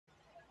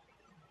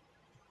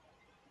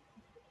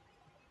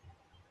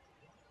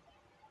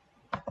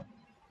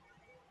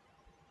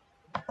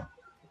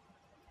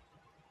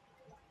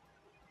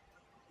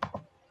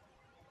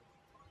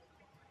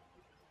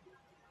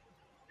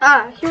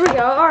Here we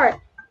go. Alright.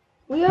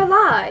 We are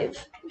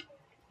live.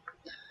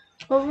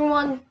 Hello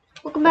everyone.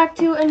 Welcome back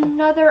to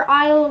another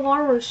Isle of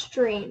Armor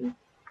stream.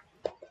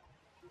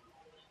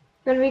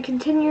 We're going to be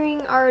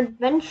continuing our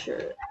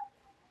adventure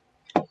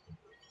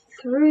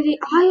through the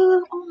Isle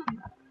of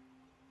Armor.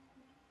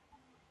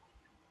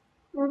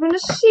 We're going to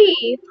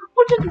see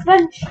what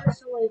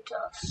adventures await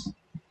us.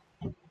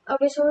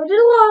 Okay, so we did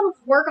a lot of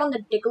work on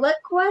the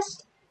Diglett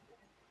quest.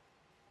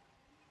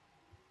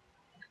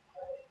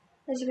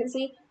 As you can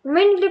see,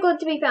 remaining Diglett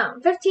to be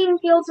found. 15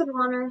 Fields of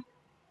Honor.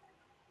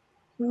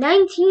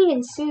 19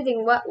 in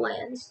Soothing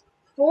Wetlands.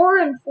 4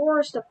 in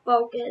Forest of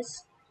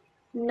Focus.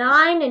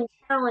 9 in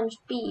Challenge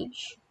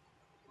Beach.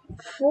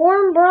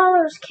 4 in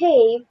Brawler's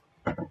Cave.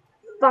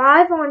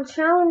 5 on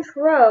Challenge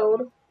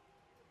Road.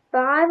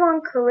 5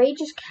 on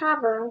Courageous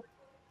Cavern.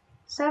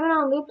 7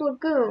 on Loop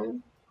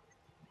Lagoon.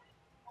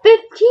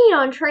 15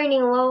 on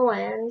Training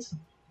Lowlands.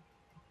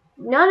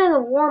 None in the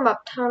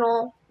Warm-Up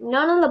Tunnel.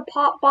 None in the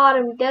Pot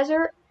Bottom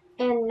Desert.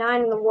 And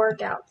 9 in the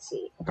Workout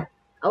Sea.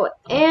 Oh,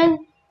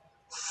 and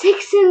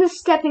 6 in the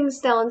Stepping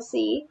Stone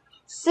Sea.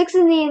 6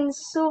 in the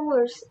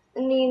Insular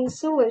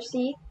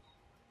Sea.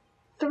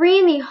 3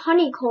 in the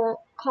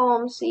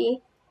Honeycomb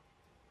Sea.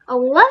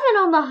 11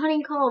 on the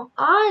Honeycomb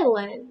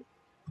Island.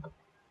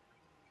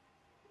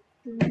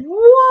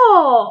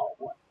 Whoa!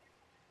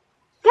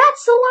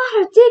 That's a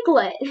lot of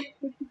Diglett.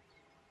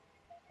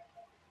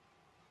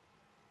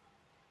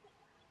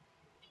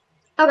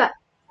 Okay.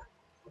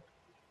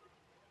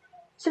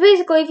 So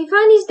basically, if you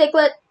find these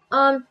Diglett,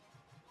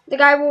 the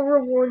guy will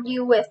reward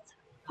you with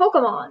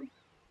Pokemon.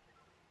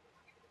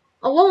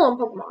 Alolan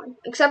Pokemon,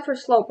 except for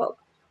Slowpoke.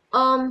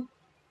 I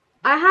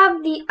have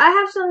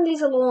some of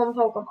these Alolan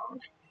Pokemon.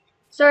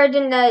 Sorry I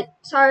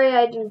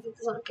didn't get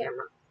this on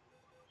camera.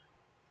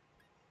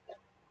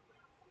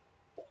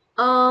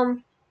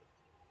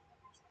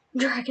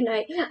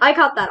 Dragonite. I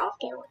caught that off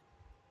camera.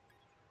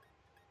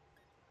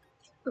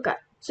 Okay,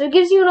 so it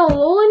gives you an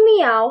Alolan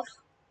Meowth,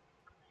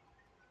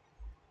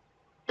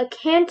 a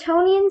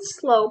Cantonian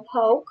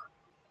Slowpoke,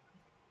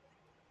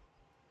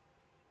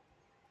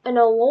 an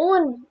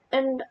Alolan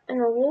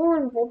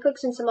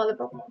Vulpix, and some other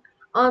Pokemon.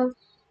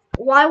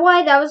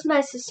 YY, that was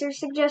my sister's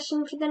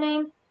suggestion for the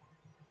name.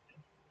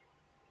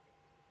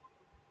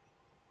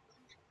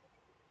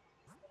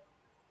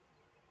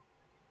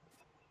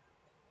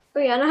 Oh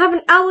yeah, and I have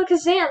an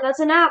Alakazam, that's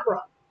an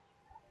Abra.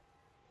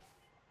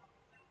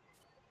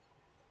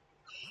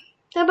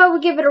 How about we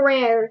give it a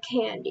rare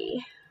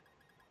candy?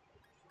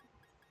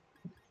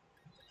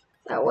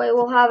 That way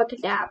we'll have a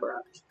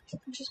Kadabra,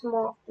 which is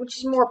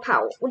much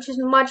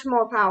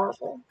more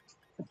powerful.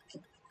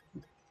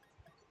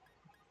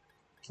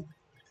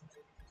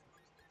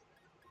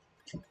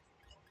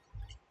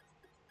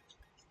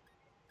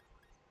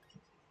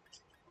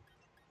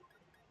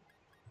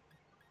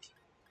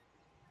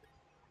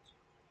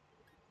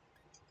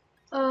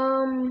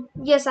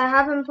 Yes, I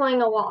have been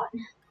playing a lot.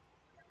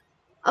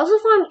 I also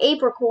found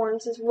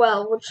apricorns as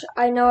well, which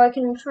I know I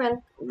can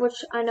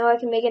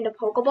make into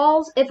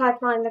Pokeballs if I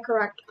find the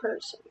correct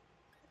person.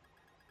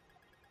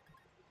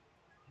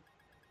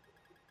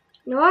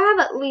 I have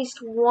at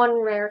least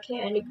one rare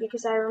candy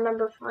because I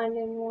remember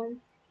finding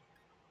one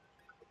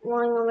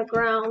lying on the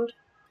ground.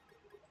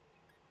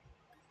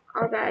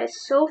 Okay,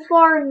 so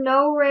far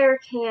no rare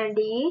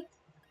candy.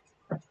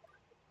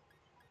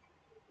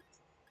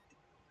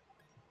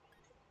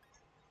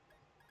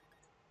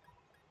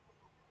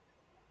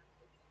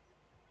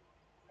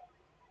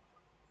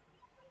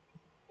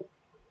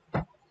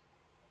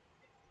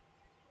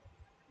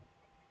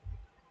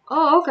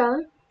 Oh,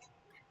 okay.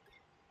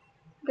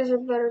 Guess I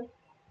better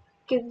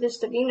give this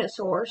to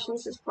Venusaur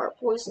since it's part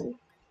poison.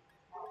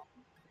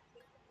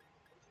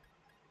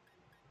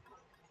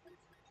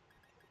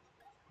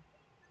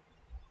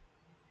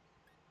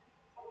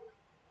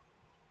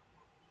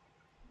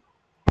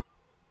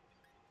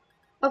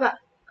 Okay.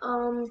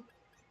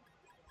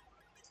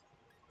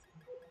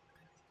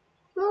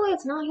 Really,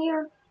 it's not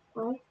here.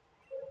 Oh.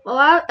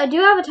 Well, I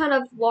do have a ton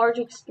of large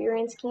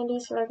experience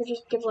candy, so I could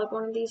just give like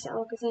one of these to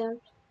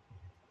Alakazam.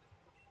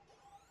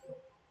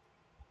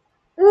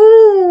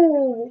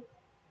 Ooh!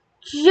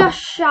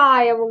 Just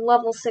shy of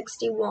level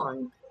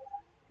 61.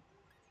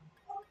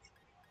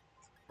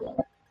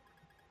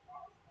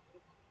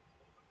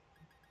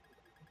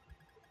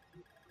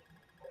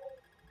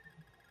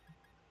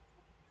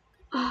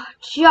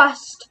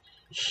 Just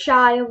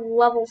shy of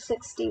level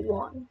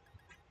 61.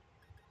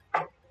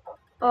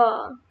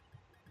 That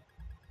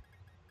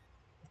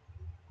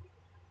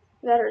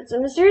hurts. A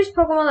mysterious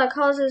Pokemon that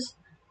causes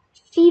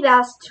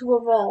Feebas to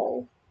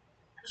evolve.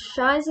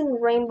 Shines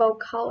in rainbow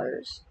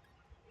colors.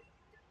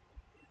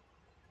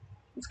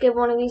 Let's give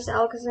one of these to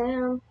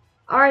Alakazam.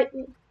 Alright.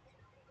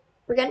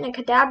 We're getting a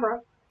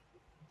Kadabra.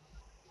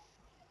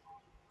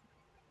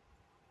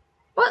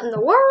 What in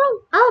the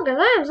world?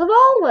 Alakazam's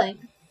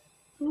evolving!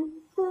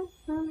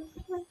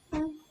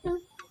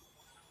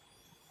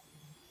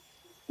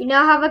 You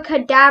now have a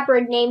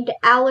Kadabra named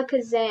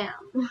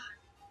Alakazam.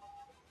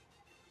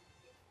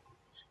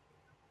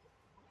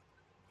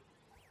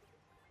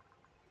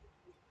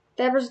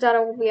 Deborah's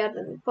data will be added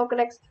to the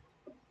Pokedex.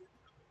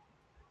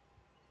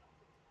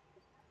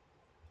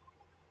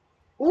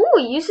 Ooh,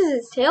 he uses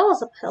his tail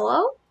as a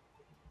pillow?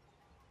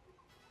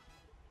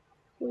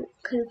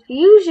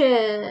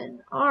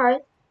 Confusion.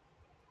 Alright.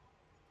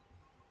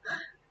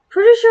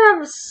 Pretty sure I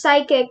have a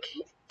psychic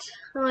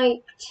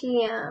type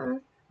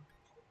TM.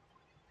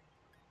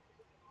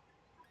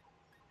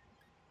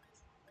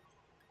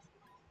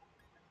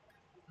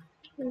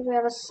 We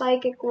have a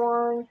psychic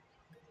one.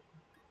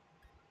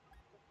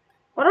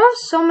 Why do I have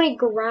so many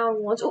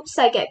ground ones? Oops,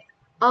 psychic.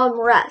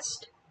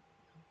 Rest.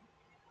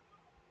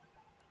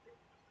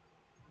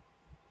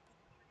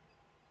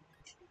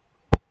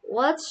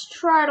 Let's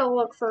try to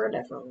look for a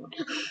different one.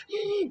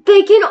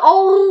 They can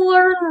all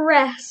learn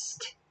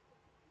rest.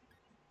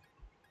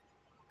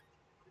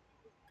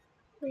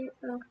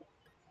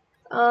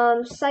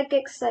 Okay.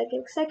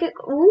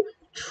 Psychic. Ooh,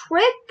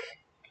 trick.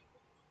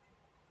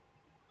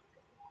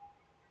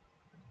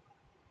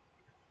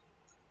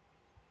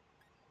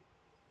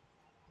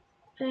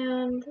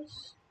 And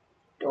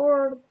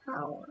stored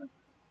power.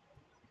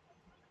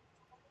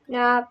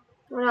 Nah,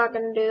 we're not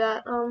gonna do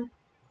that.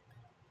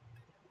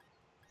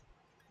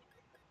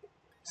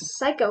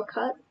 Psycho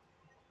cut.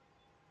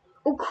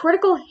 Oh,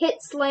 critical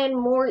hits land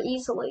more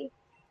easily.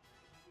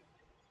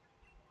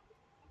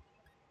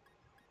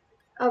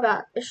 Okay,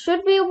 it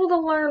should be able to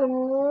learn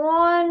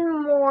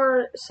one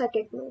more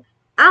psychic move.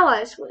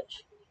 Ally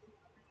switch.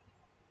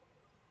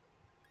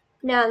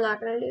 No, I'm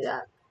not gonna do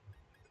that.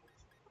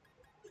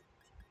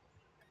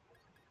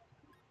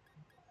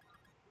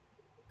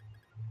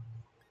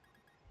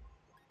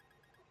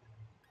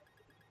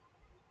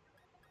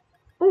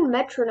 Ooh,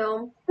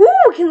 metronome. Ooh,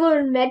 we can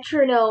learn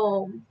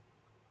metronome.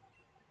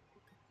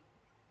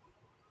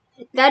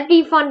 That'd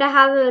be fun to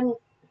have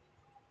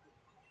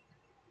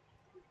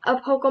a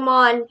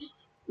Pokemon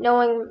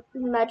knowing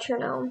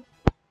metronome.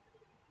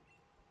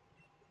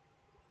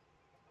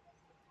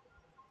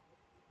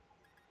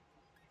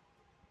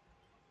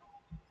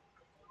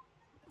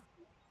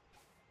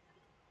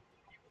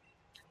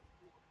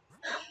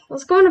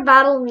 Let's go into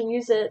battle and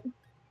use it.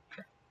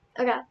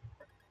 Okay.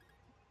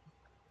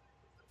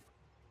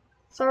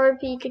 Sorry,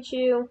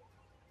 Pikachu.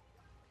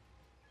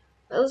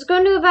 Let's go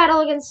into a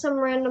battle against some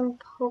random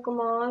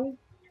Pokemon.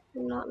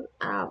 Not an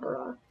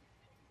Abra.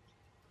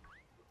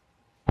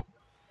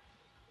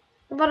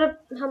 How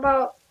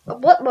about a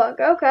Blipbug?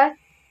 Okay.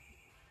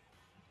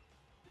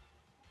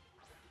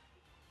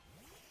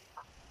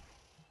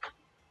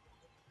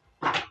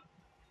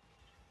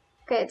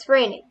 Okay, it's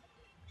raining.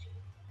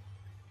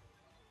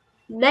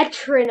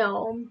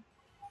 Metronome.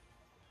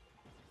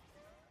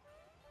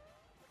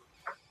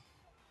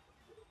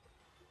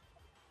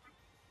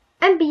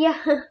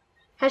 MBF.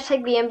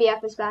 Hashtag the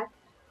MBF is back.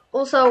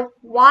 Also,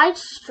 wide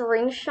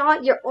string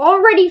shot? You're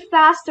already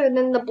faster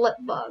than the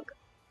Blipbug.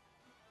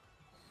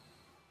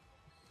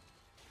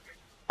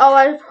 Oh,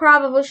 I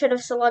probably should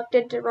have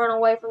selected to run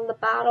away from the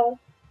battle.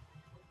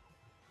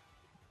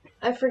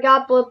 I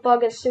forgot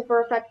Blipbug is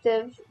super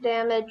effective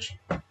damage.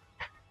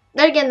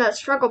 Then again, that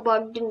Struggle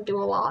Bug didn't do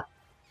a lot.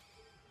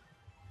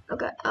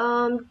 Okay,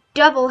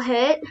 double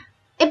hit.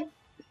 It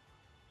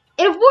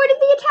avoided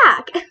the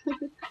attack.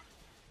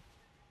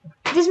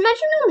 Does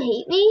Metronome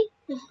hate me?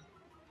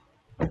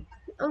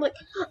 I'm like,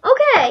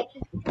 okay,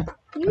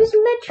 use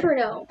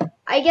Metronome.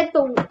 I get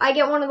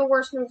one of the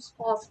worst moves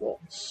possible.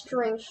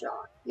 String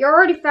shot. You're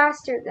already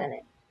faster than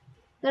it.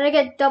 Then I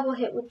get double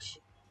hit, which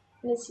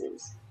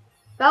misses.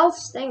 Bell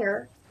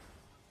Stinger.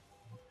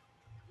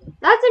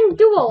 That didn't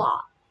do a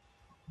lot.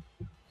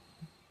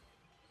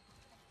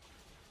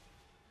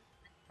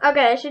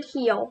 Okay, I should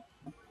heal.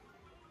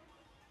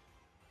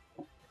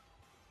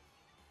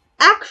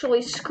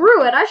 Actually,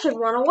 screw it. I should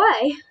run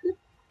away.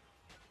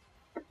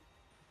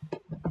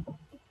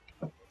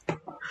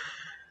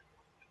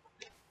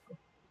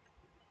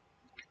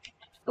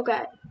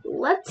 Okay,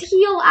 let's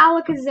heal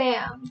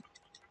Alakazam.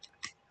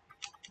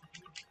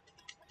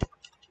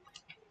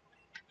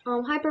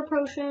 Hyper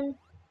Potion.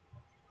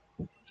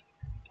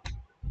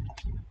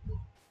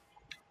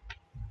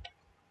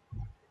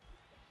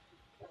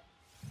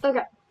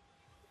 Okay.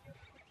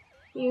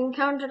 You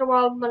encountered a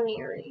wild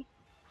Bunnery.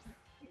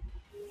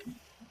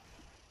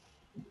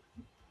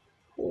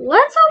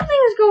 Let's hope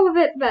things go a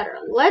bit better.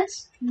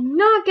 Let's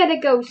not get a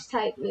ghost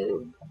type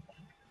move.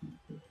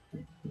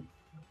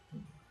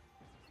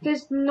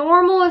 Because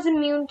normal is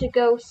immune to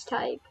ghost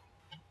type.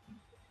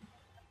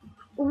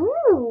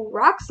 Ooh,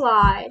 Rock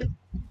Slide.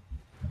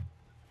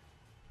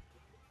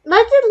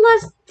 That did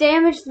less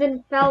damage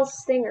than Fell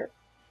Stinger.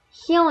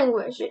 Healing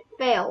Wish, it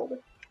failed.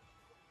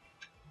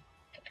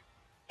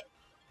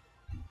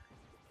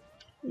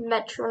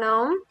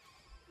 Metronome.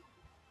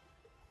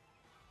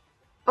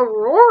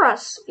 Aurora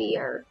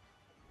Sphere.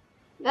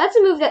 That's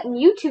a move that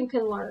Mewtwo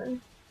can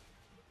learn.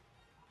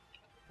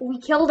 We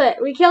killed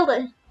it. We killed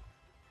it.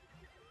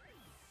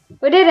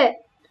 We did it.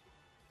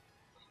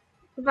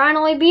 We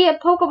finally beat a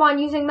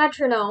Pokemon using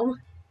Metronome.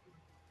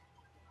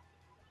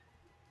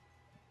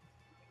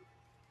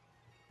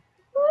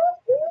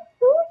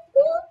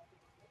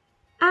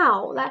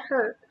 Ow, that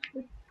hurt.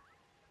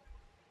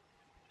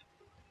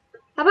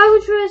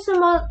 go try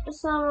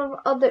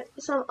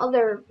some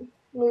other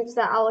moves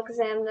that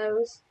Alakazam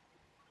knows.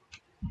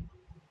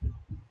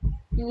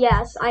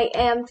 Yes, I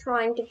am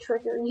trying to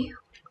trigger you.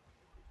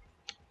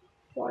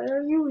 Why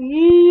are you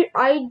here?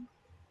 I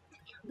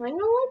kind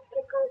of like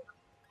to cook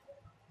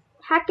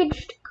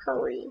packaged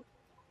curry.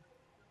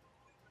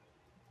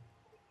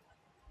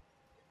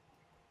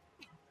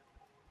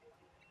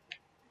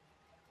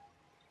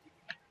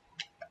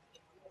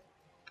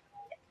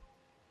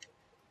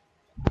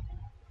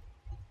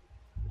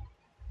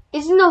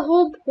 Isn't the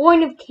whole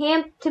point of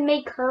camp to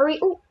make curry?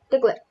 Oh,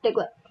 Diglett,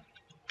 Diglett.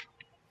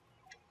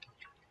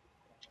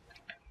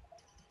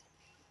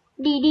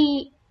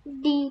 D.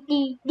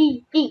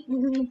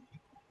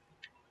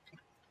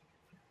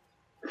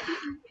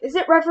 Is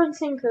it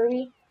referencing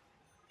Kirby?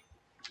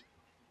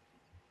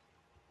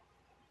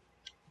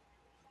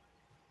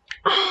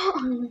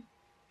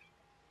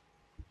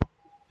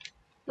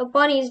 The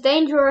bunny is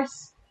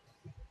dangerous.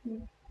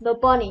 The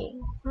bunny.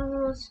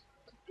 Most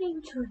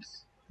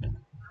dangerous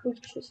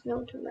creatures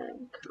known to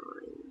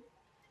mankind.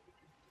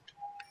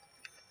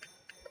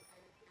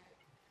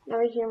 Now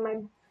I hear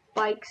my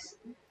bike's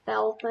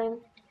bell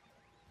thing.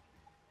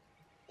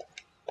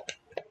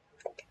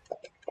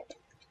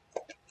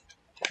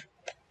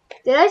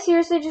 Did I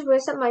seriously just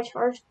waste up my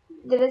charge?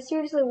 Did I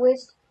seriously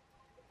waste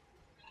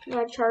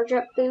my charge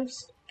up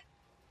boost?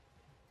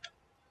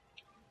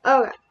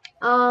 Okay.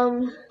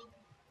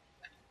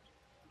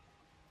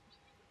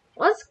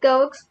 Let's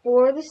go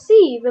explore the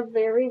sea, the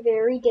very,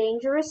 very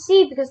dangerous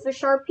sea, because the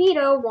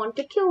Sharpedo want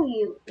to kill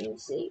you in the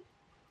sea.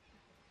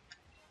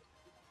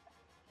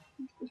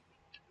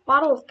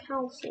 Bottle of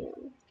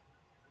calcium.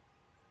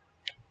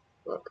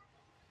 Look.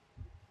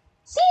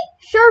 See?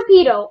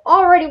 Sharpedo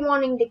already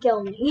wanting to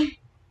kill me.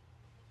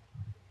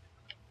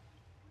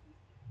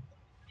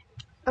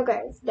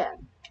 Okay, it's dead.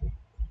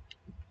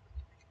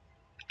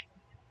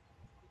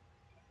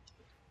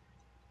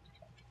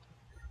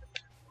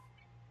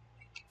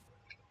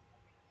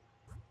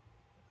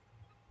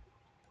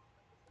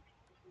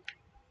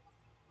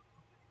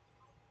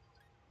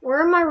 Where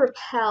are my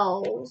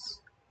repels?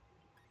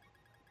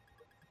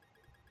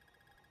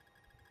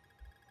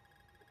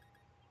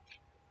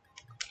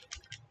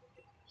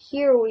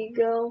 Here we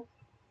go.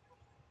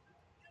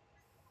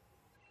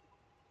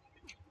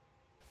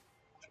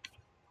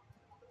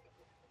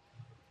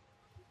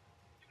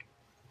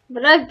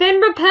 But I've been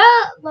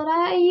repelled. But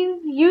I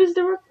used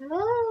the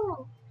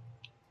repel.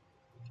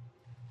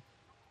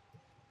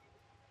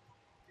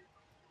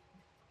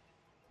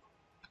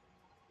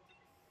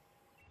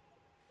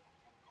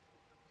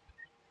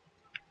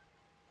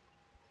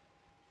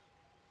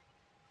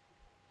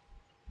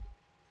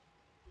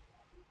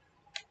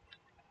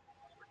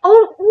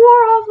 Oh, we're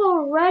off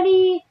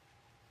already.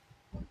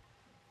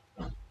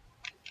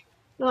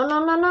 No.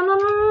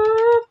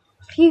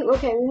 Phew,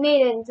 okay, we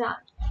made it in time.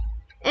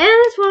 And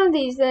it's one of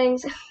these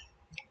things.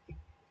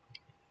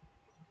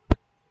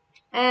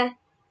 Don't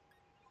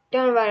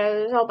invite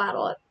others, I'll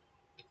battle it.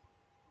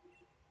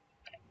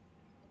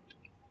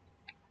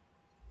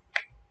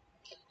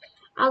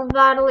 I'll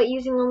battle it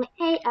using only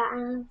 8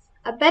 items.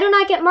 I better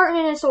not get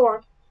Martin in his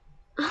sword.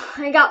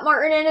 I got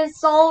Martin in his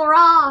soul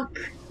rock.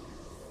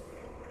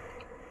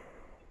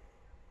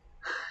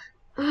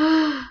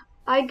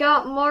 I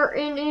got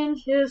Martin in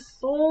his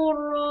soul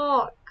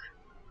rock.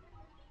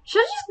 Should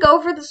I just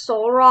go for the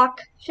soul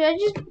rock? Should I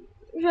just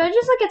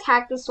like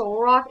attack the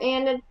soul rock?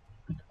 And it,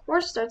 of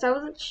course, starts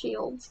out with its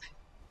shields.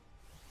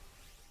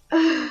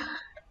 I'm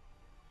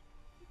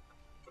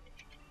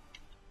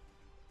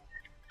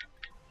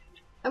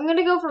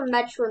gonna go for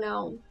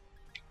metronome.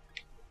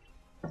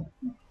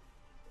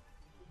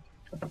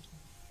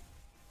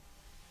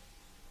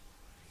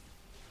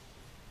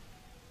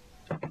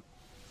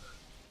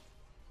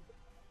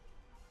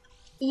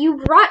 You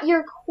brought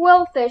your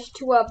Quillfish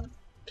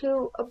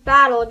to a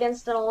battle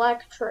against an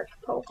electric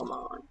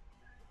Pokemon.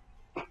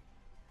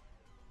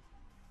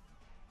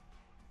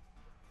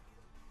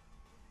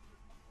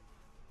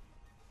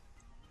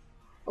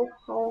 Oh,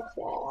 Hall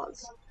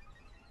Claws.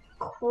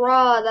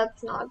 Crud,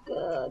 that's not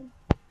good.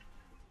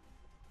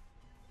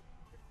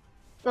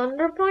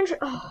 Thunder Punch?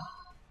 Oh.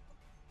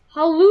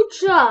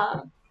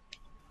 Halucha!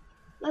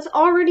 That's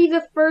already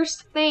the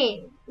first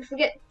feint. If we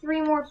get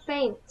 3 more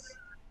feints,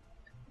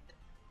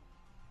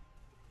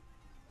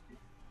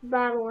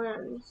 battle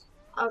ends.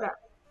 Okay.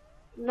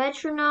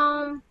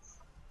 Metronome.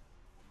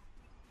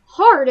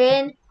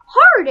 Harden?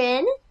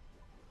 Harden?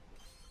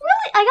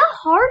 Really? I got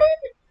Harden?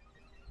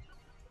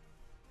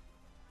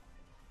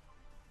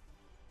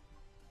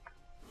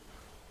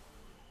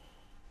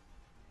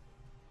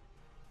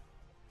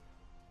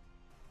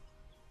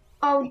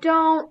 Oh,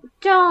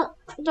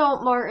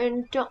 don't,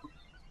 Martin. Don't.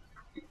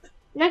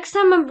 Next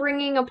time I'm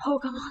bringing a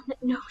Pokemon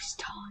that knows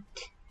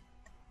Taunt.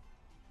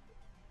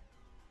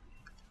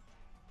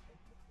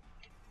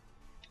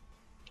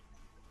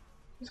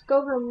 Let's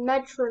go for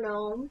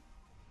Metronome.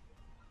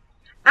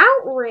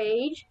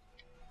 Outrage?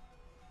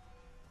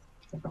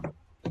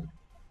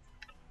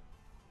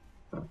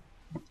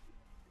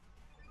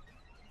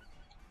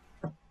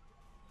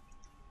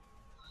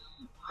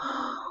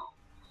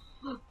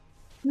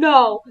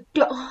 No.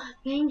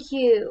 Thank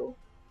you.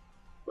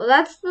 Well,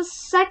 that's the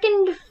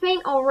second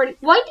feint already.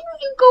 Why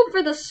didn't you go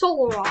for the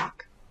soul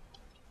rock?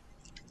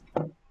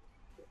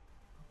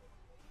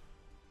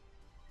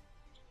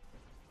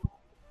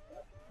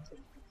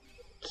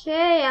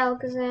 Okay,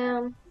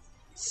 Alakazam.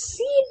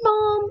 Seed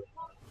bomb.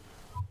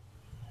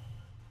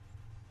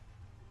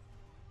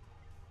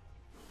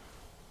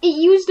 It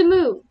used a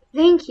move.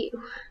 Thank you.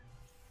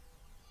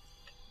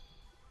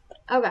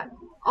 Okay.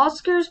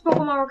 Oscar's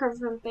Pokemon recover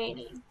from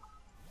fainting.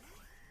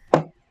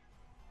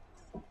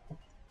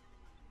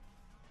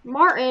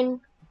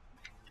 Martin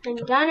and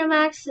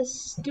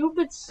Dynamax's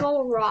stupid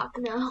Soul Rock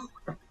now.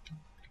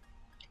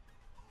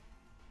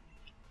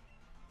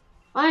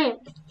 I am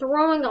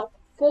throwing a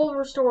full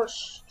restore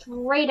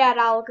straight at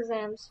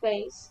Alakazam's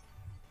face.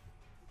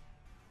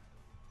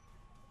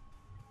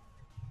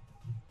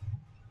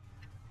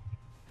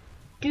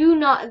 Do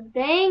not,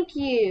 thank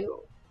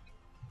you.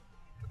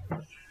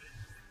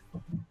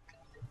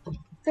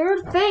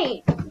 Third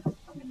feint.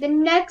 The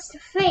next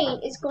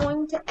feint is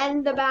going to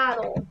end the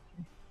battle.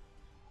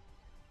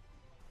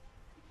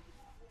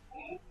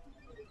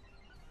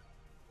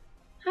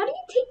 How do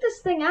you take this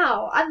thing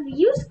out? I've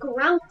used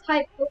ground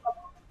type Pokemon.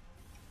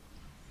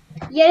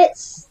 Yet it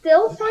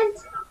still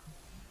finds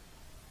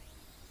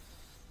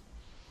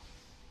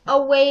a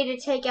way to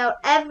take out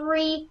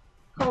every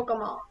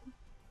Pokemon.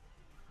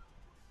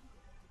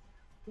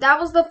 That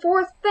was the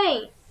fourth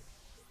feint.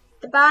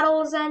 The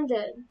battle is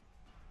ended.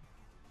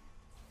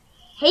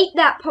 Hate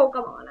that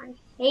Pokemon. I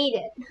hate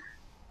it.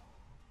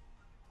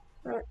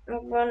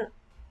 When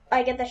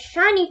I get the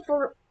shiny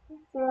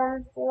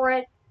form for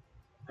it,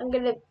 I'm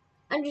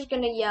just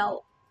gonna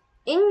yell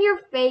in your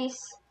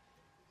face.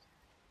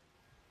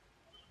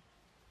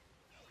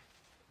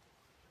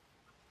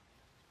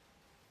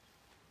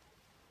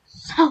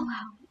 So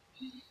loud.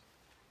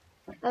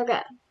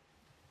 Okay.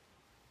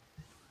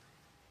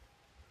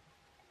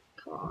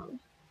 Come on.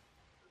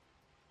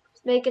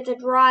 Let's make it to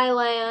dry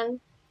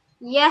land.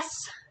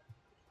 Yes.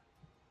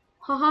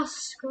 Haha,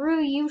 screw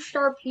you,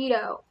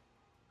 Sharpedo.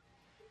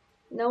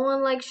 No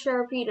one likes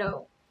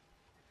Sharpedo.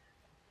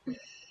 Do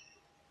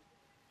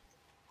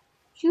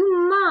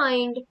you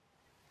mind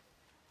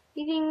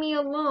leaving me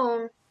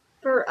alone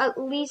for at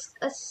least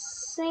a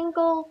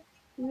single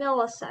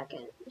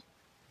millisecond?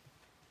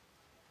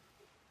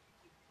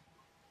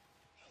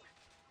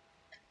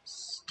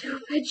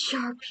 Stupid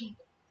Sharpie.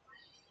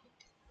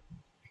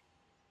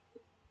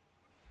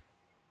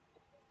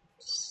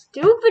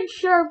 Stupid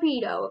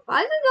Sharpedo. If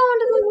I could go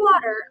into the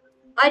water,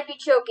 I'd be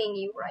choking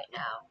you right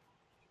now.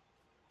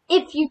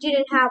 If you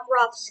didn't have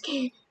rough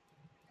skin.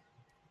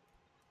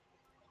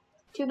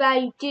 Too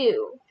bad you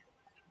do.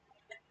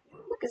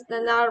 Because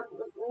then that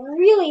would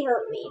really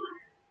hurt me.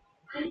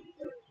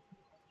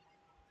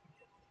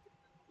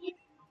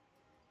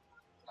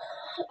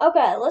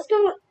 Okay, let's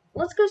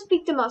go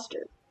speak to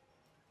Mustard.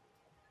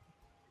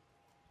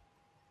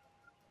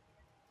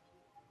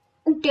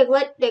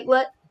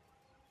 Diglett.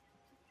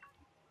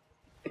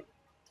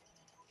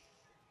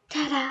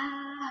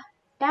 Ta-da!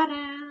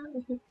 Ta-da!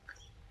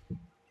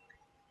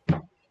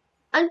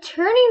 I'm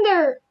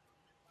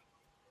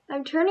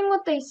turning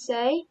what they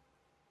say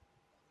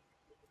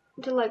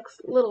into like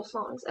little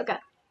songs. Okay.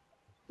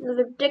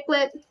 Another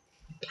Diglett.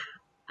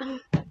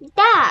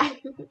 Dad!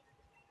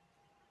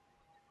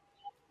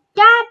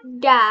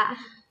 Dad!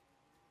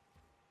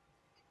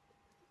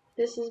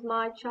 This is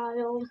my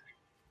child.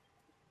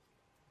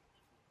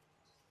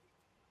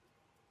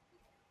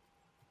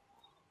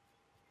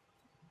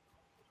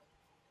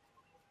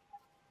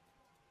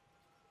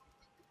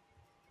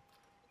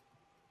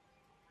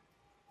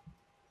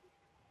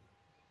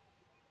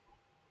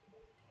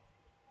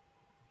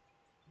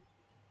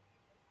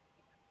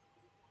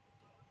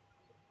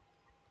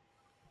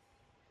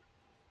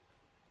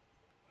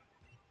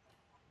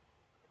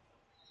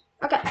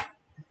 Okay.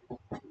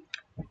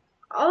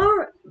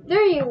 Alright,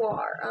 there you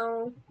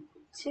are.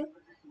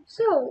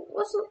 So,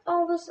 what's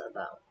all this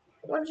about?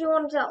 What did you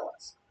want to tell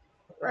us?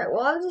 Right,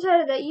 well, I've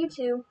decided that you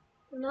two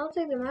will now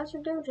take the Master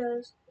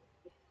Dojo's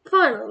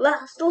final,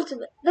 last,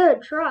 ultimate,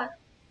 third trial.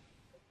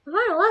 The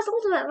final, last,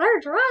 ultimate,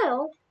 third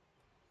trial?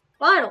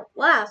 Final,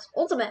 last,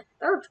 ultimate,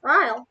 third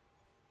trial?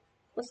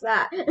 What's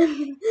that?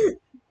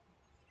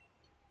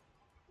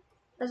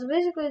 So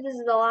basically, this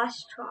is the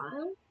last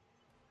trial.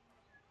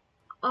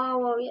 Oh,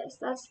 well, yes,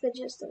 that's the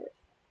gist of it.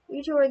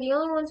 You two are the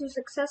only ones who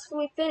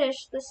successfully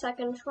finished the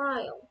second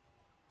trial.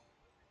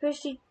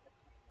 Pushed each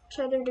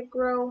other to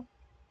grow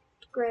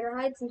to greater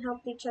heights and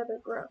helped each other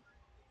grow.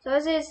 So I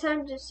say it's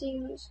time to see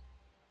who's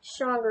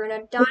stronger in a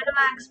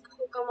Dynamax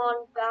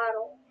Pokemon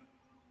battle.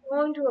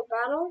 Going to a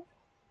battle?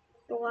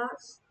 The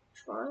last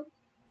trial?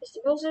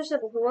 The rules are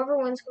simple. Whoever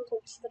wins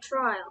completes the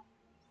trial.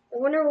 The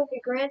winner will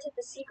be granted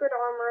the secret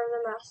armor of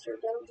the Master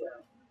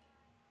Dojo.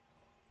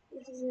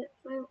 This is it.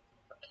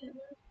 Okay.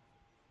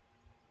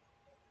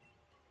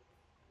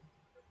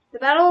 The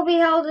battle will be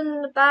held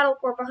in the battle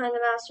court behind the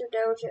Master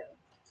Dojo.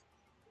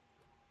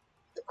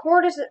 The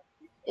court is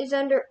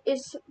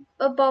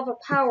above a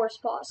power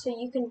spot, so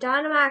you can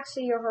Dynamax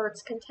to your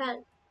heart's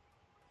content.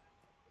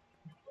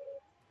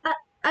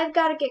 I've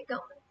got to get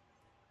going.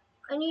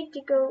 I need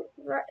to go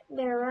right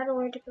there right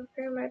away to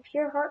prepare my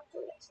pure heart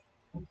for this.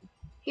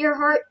 Pure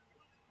heart,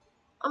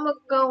 I'm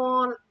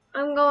going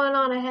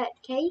on ahead,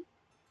 okay?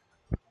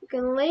 You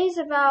can laze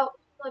about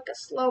like a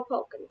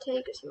slowpoke and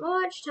take as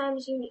much time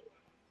as you need.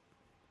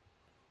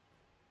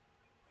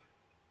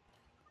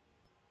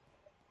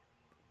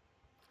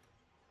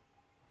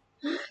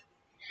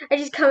 I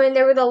just come in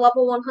there with a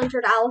level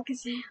 100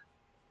 Alakazam.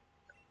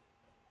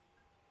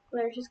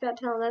 Claire, she's got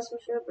talent, that's for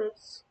sure, but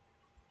it's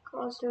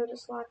caused her to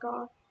slack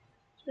off.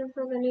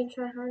 Therefore, the need to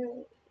try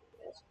harder.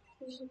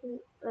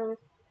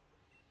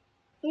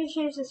 You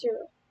change this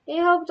hero. It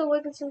helped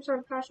awaken some sort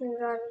of passion and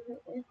drive in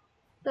her.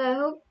 But I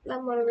hope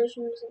that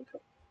motivation isn't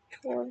put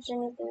towards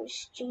anything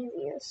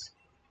mischievous.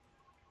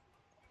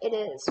 It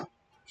is.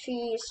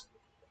 She's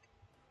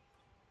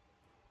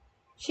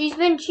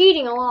been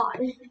cheating a lot.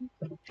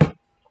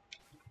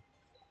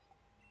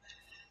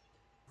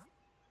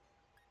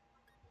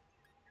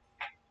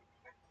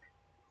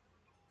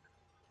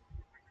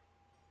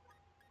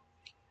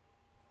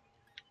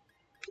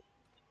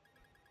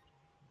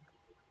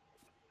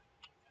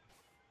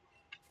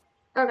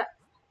 Okay.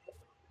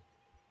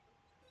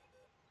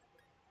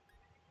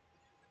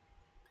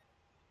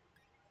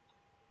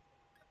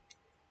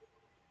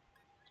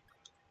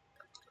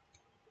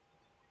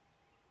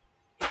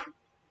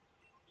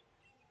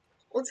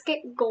 Let's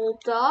get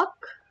Golduck.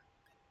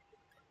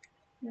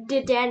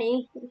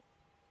 Dedenne.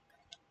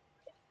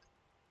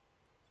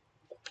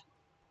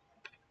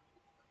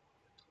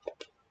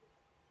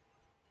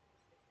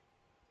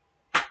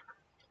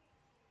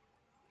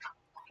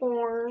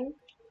 Horn.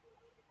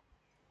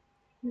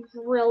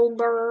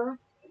 Drillbur.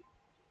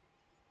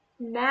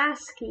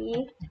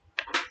 Maskey.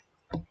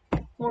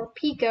 More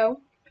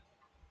Pico.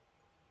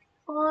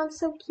 Oh, it's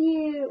so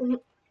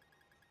cute.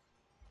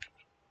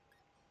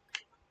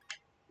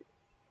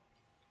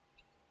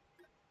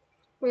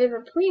 We have a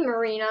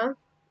Primarina.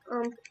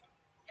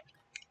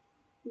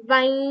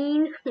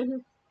 Vine.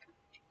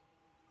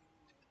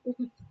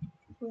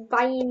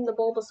 Vine the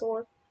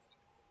Bulbasaur.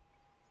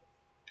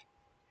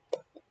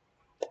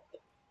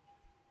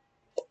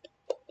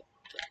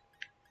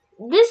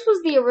 This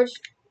was the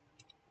original.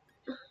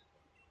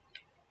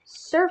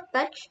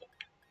 Surfetched.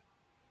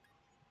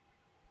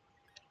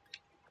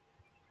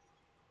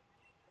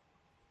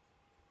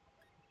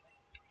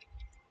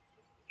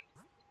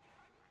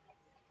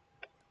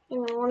 I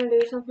want to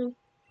do something.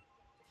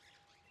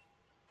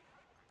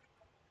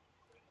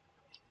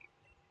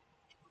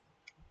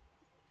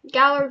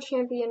 Galar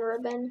Champion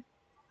Ribbon.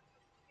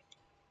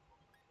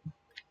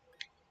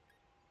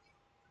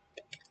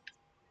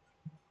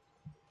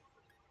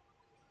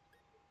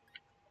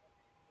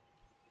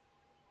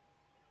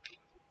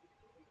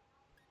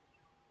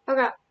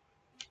 Okay.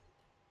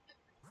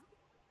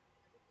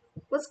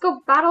 Let's go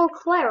battle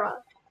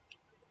Clara.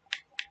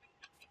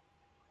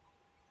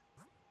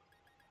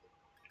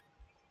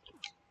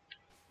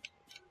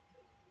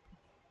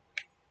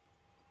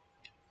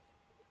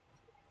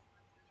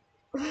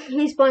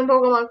 He's playing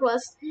Pokemon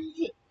Quest.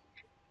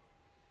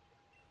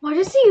 Why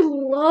does he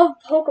love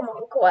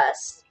Pokemon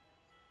Quest?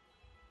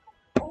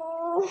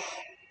 Oh.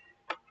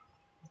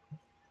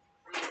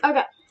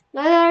 Okay.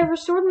 Now that I've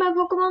restored my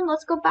Pokemon,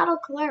 let's go battle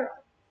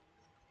Clara.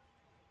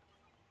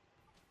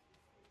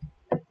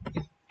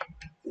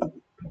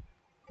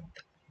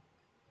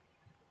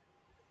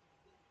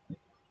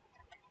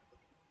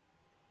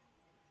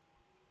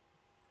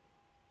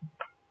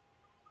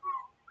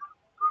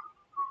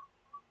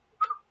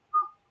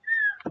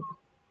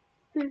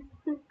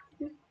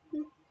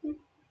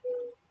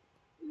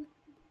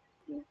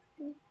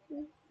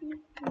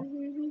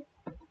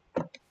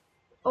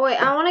 Oh wait,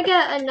 I want to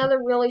get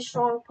another really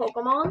strong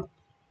Pokemon.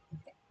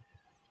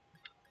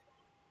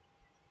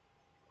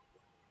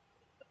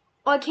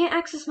 Oh, I can't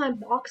access my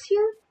box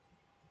here?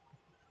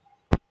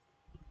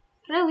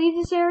 Can I leave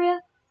this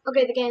area?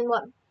 Okay, the game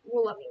will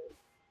let me leave.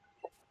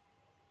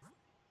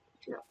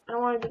 No, I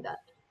don't want to do that.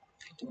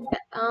 Okay,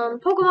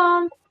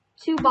 Pokemon,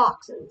 2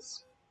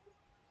 boxes.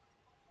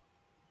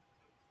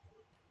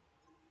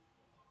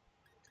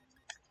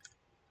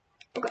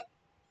 Okay.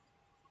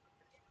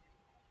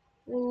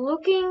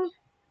 Looking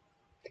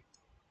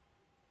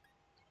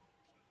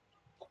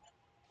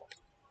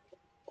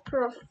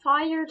for a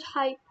fire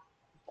type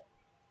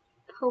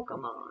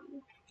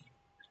Pokemon.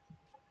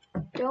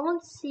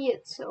 Don't see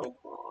it so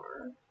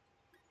far.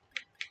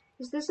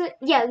 Is this it?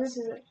 Yeah, this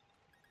is it.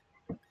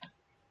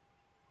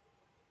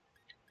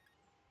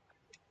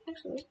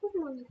 Actually, this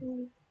Pokemon's gonna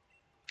be...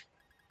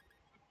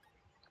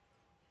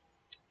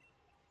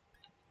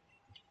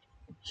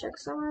 Check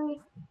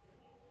summary.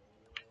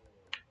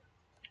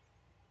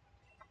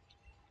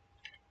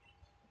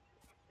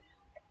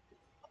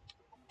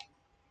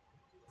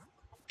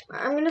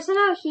 I'm gonna send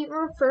out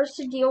Heatmore first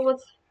to deal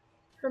with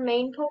her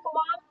main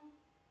Pokemon.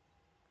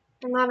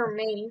 Well, not her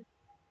main,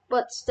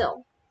 but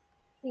still.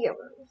 You get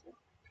what I'm saying.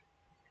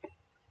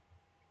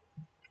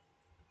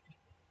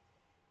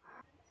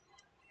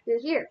 You're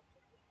here.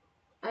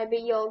 I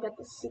bet you'll get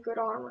the secret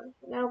armor.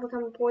 And that'll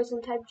become a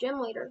poison type gym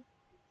later.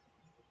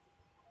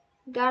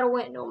 Gotta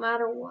win no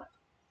matter what.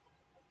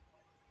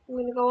 I'm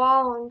gonna go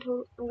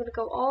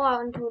all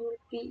out into a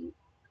defeat.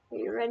 Are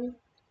you ready?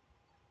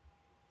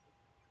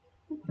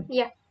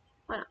 Yeah.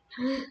 Why not?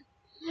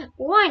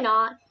 Why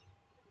not?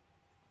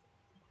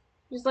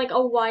 Just like,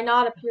 oh, why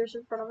not appears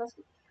in front of us.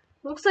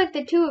 Looks like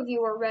the two of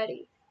you are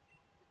ready.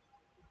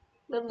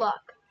 Good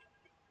luck.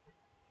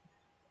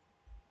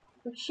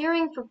 I'm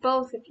cheering for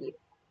both of you.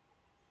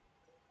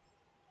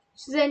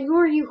 So then, who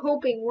are you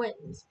hoping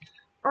wins?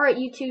 Alright,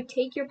 you two,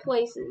 take your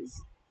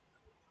places.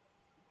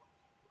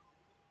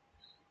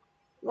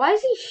 Why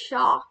is he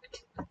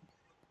shocked?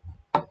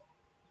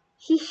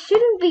 He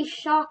shouldn't be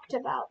shocked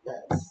about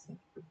this.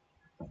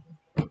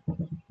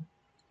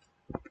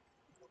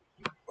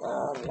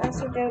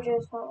 Master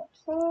Dojo's fault.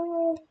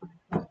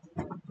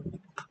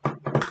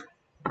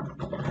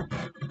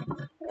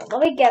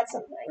 Let me get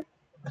something.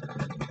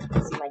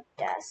 This is my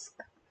desk.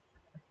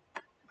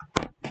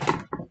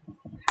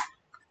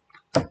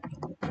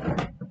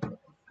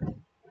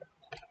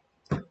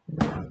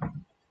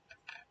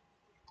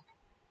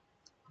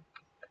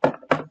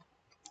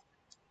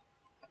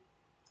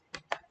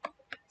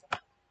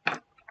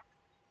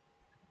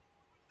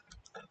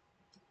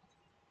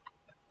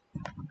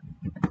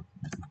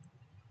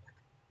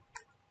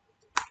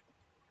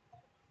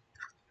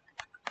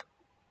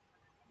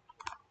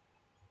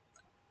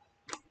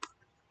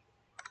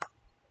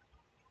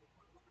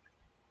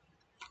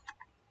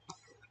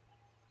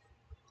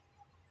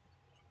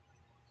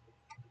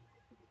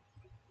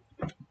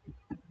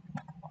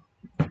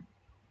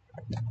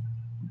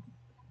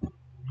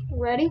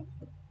 Ready?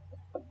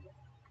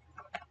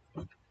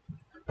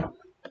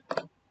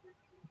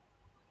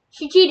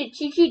 She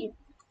cheated.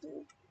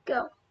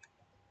 Go.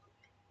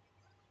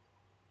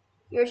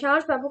 You're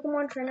challenged by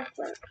Pokemon Trainer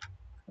Flake.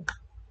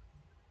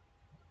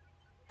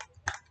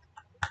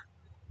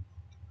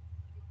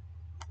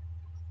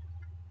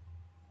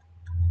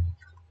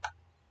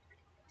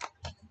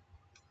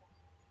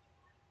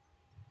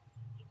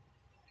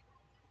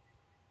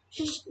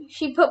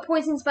 She put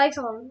poison spikes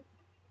on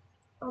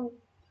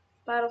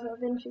Battlefield,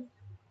 didn't she?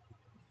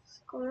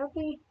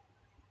 Scrappy.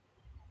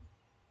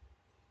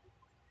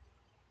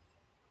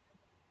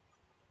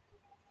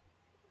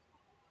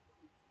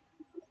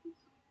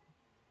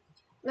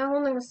 Not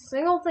holding a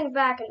single thing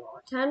back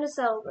anymore. Time to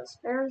settle this,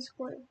 fair and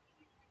square.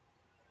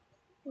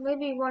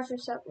 Maybe watch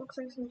yourself. Looks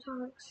like some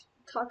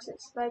toxic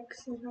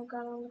spikes somehow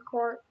got on the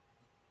court.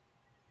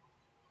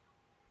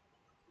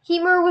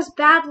 Heatmer was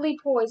badly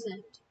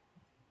poisoned.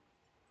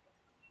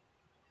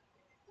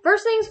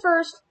 First things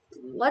first,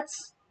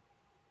 let's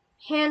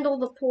handle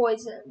the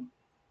poison.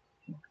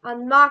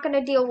 I'm not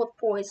gonna deal with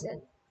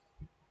poison.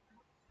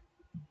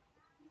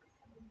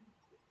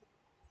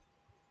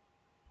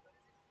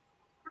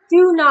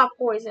 Do not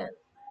poison.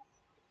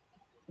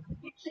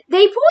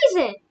 They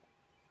poisoned!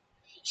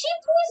 She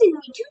poisoned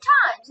me 2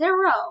 times in a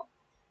row.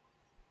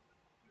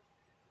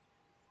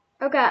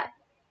 Okay.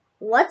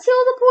 Let's heal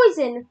the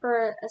poison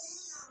for a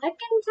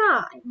second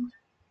time.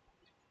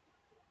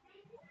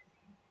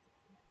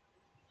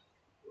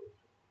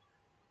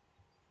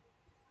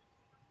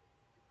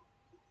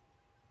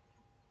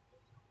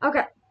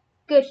 Okay.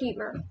 Good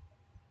Heatmer.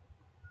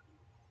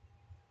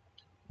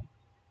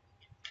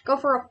 Go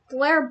for a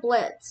Flare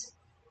Blitz.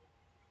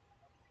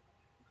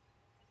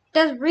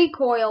 Does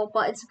recoil,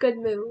 but it's a good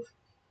move.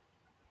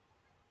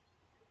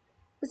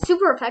 It's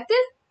super effective?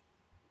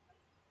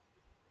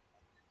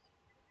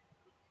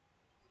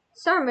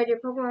 Sorry, my dear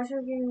Pokemon, I should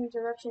have given you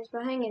directions,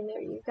 but hang in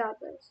there, you got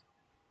this.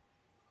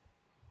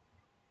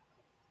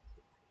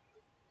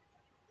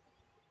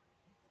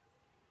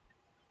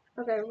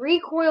 Okay,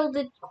 recoil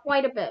did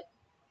quite a bit.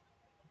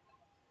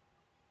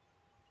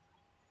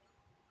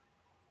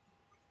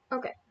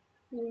 Okay,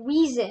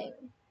 Wheezing.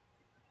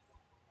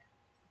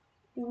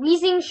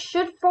 Wheezing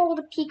should fall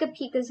to Pika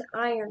Pika's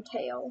Iron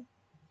Tail.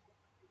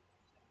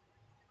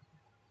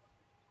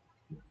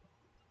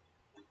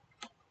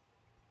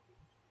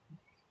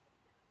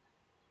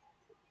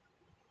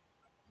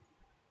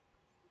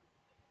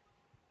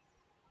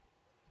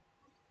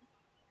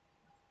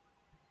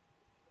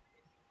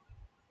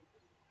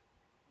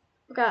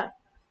 Okay.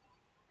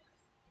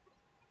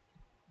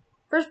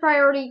 First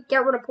priority,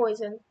 get rid of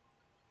poison.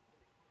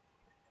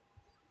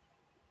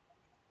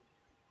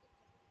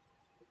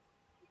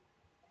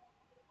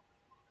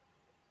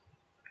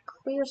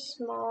 Clear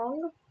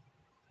Smog.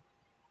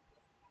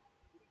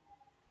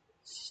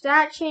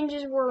 Stat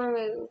changes were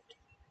removed.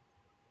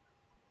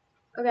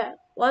 Okay,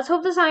 let's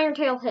hope this Iron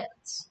Tail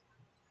hits.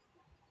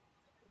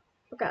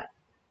 Okay.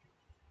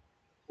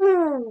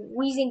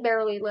 Wheezing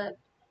barely lived.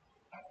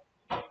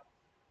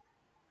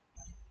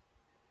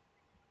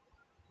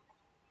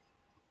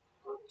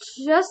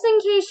 Just in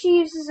case she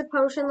uses a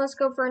potion, let's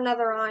go for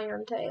another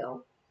Iron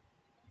Tail.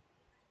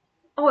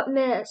 Oh, it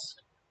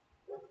missed.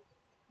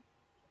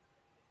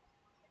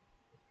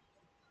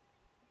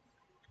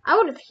 I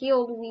would have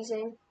healed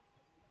Wheezing.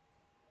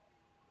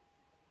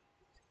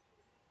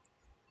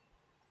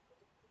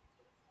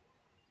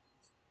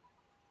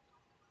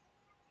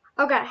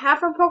 Okay,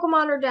 half our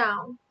Pokemon are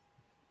down.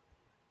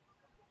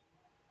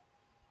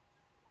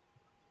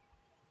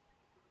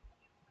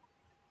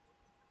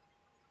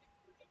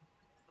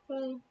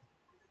 Okay.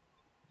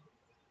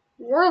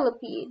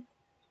 Whirlipede.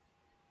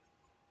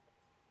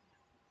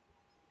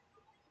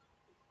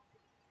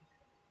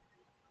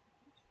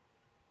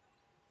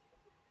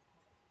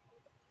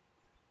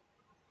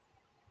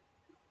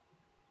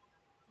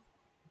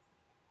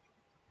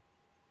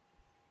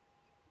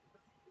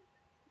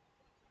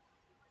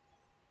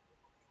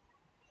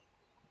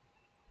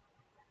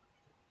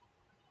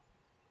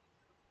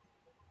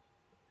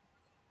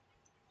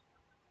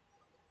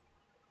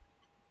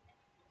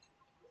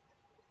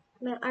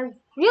 Man, I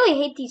really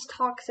hate these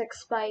toxic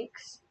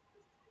spikes.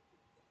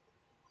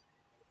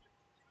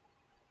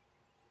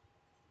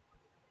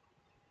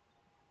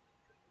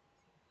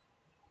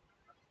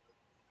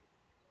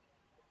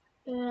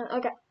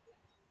 Okay.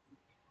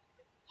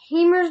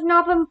 Hemer's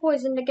not been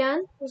poisoned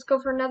again. Let's go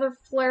for another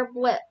Flare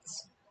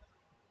Blitz.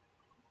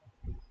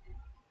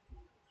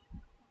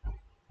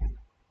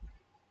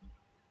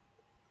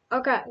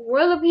 Okay,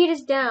 Whirlipede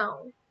is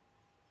down.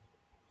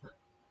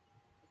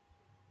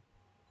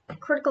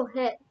 Critical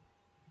hit.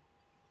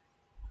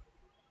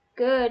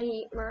 Good,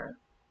 Heatmer.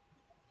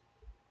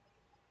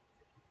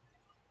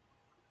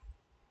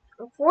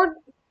 Ford.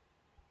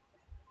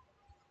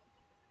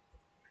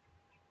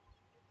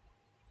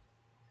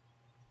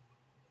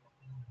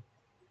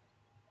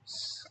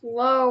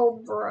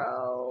 Slow,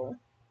 bro.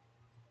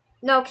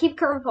 No, keep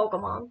current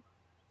Pokemon.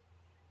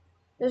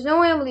 There's no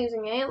way I'm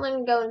losing. I ain't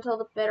letting go until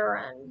the bitter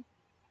end.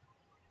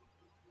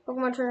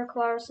 Pokemon Trainer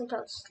Colossus sent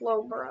out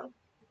Slow, bro.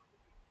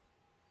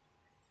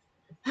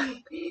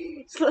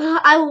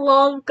 I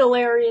love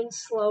Galarian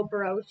Slow,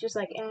 bro. It's just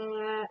like,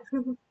 eh.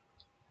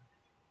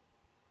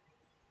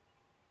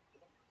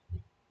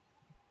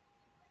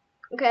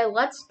 Okay,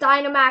 let's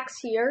Dynamax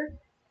here.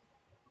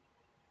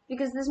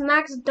 Because this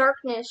Max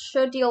Darkness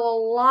should deal a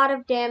lot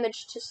of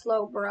damage to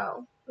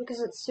Slowbro. Because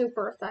it's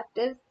super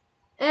effective.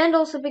 And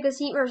also because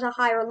Heatmer's a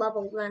higher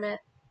level than it.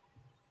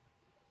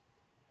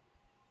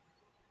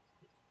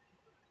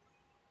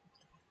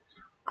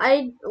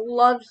 I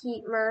love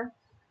Heatmer.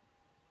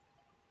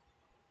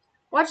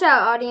 Watch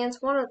out, audience.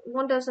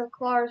 One dose of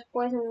Claw is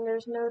poison and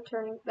there's no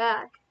turning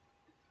back.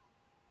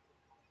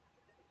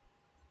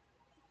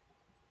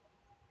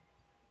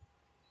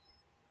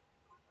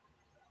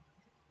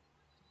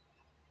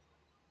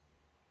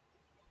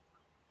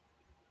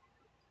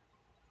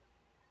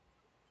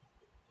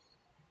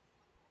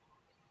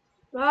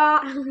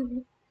 Ah.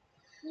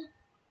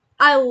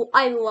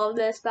 I love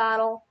this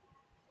battle.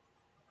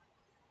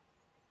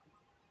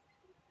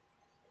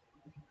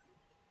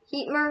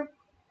 Heatmer,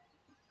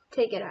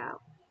 take it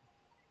out.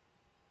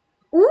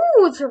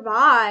 Ooh, it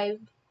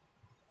survived.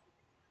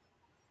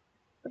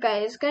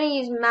 Okay, it's gonna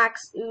use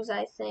Max Ooze,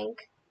 I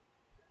think.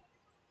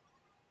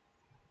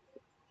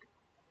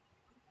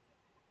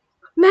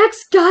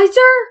 Max Geyser?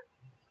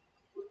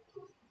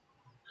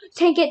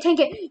 Tank it, tank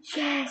it.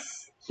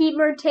 Yes!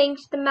 Heatmer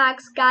tanked the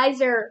Max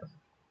Geyser.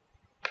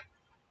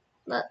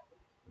 Let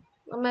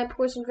my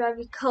poison drive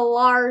you.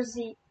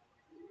 Kalarzi.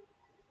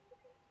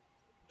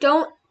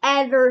 Don't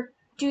ever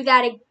do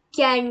that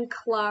again,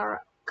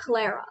 Clara.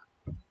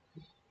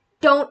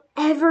 Don't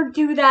ever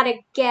do that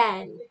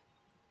again.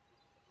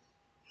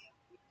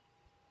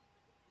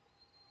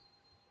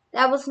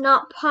 That was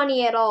not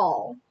punny at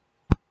all.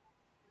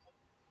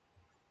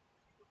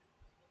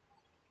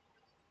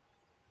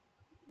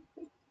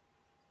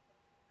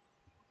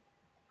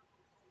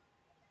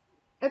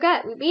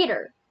 Okay, we beat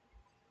her.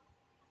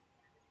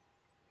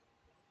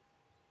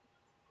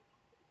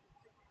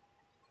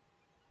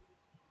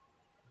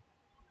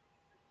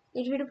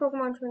 You treat a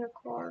Pokemon to a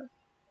car.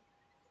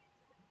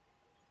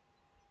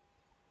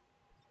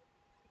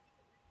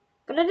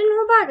 But I didn't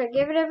hold back. I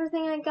gave it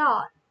everything I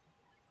got.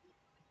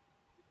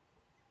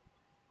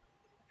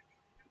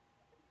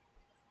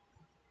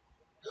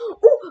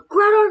 Ooh,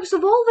 Groudon's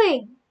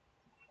evolving!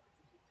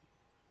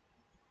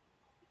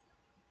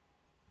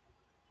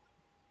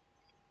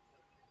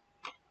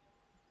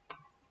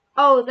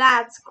 Oh,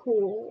 that's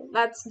cool.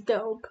 That's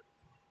dope.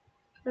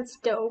 That's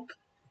dope.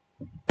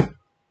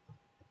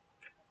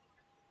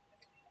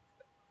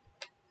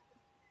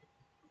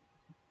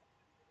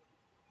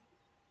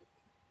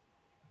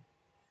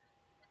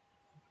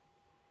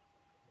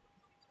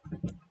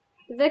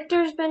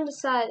 Victor's been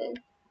decided.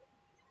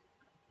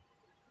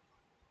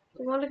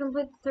 The one to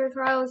complete the third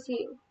trial is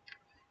you.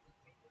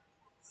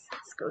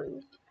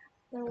 Screwed.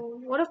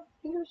 What if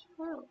Peter's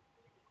trial?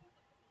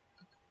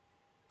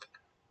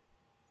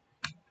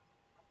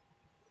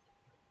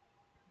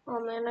 Oh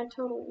man, I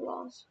totally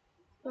lost.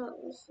 Oh,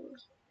 this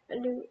is.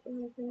 I do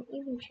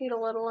even cheat a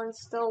little and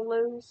still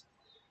lose.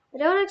 I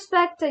don't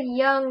expect a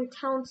young,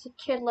 talented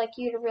kid like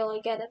you to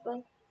really get it,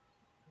 but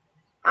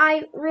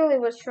I really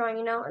was trying,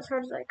 you know, as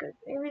hard as I could.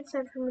 Maybe it's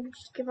time for me to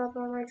just give up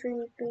on my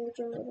dream of being a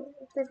gym leader.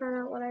 If they find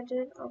out what I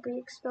did, I'll be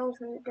expelled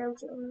from the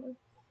dojo.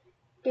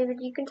 David,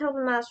 you can tell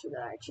the master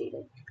that I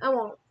cheated. I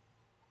won't.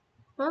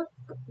 Huh?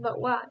 But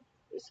why?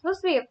 It's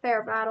supposed to be a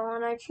fair battle,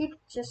 and I cheated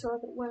just so I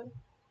could win.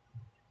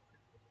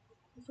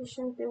 You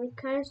shouldn't be with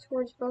kindness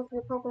towards both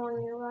of the Pokemon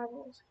and your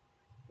rivals.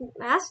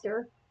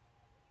 Master?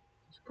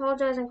 Just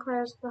apologize on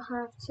Claire's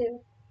behalf, too.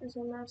 as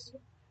her master.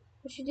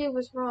 What she did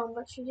was wrong,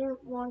 but she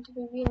didn't want to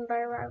be beaten by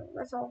a rival,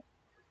 that's all.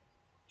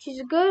 She's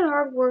a good,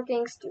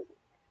 hard-working student.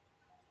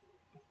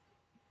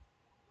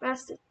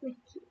 Master,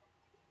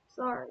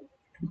 sorry.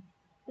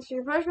 As for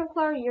your punishment,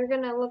 Clara, you're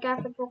gonna look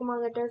after Pokemon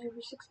in the desert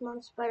for 6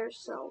 months by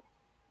yourself.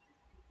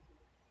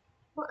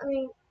 Well, I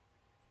mean,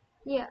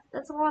 yeah,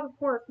 that's a lot of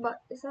work,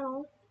 but is that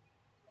all?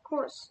 Of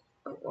course.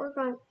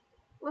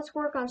 Let's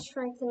work on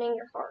strengthening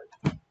your heart.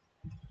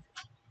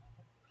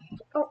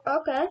 Oh,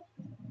 okay.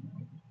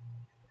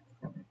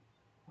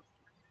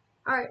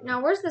 Alright,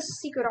 now where's the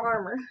secret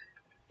armor?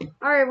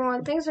 Alright,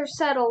 everyone, things are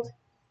settled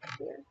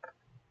here.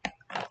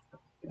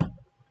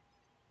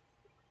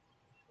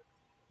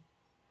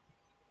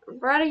 I'm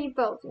proud of you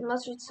both. You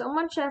mustered so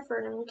much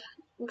effort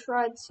and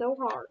tried so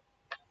hard.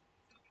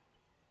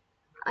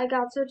 I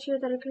got so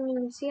cheered that I couldn't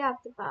even see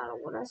half the battle.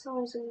 What I saw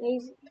was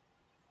amazing.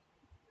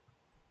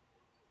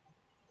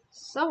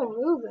 So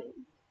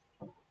moving.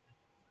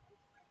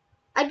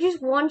 I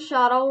just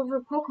one-shot all over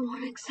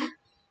Pokemon except...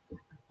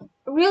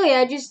 Really,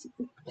 I just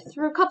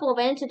threw a couple of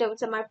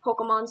antidotes at my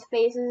Pokemon's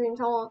faces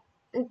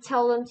and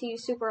tell them to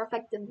use super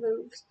effective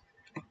moves.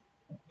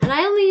 And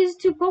I only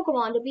used 2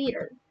 Pokemon to beat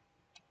her.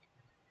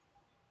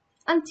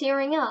 I'm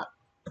tearing up.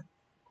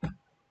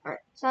 Alright,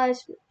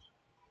 size.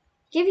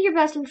 Give your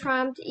best and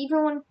triumph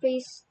even when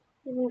faced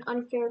with an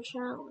unfair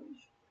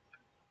challenge.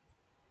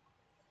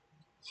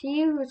 To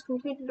you who has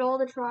completed all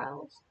the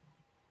trials,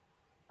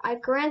 I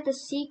grant the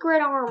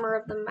secret armor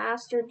of the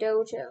Master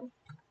Dojo.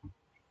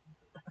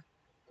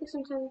 Take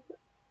some time.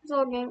 It's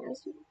all game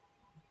is.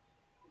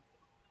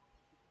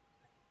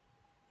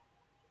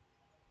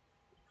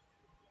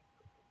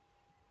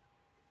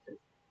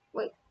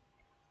 Wait.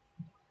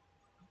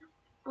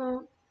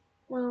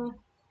 Well,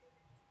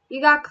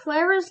 you got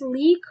Clara's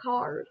Lee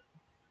card.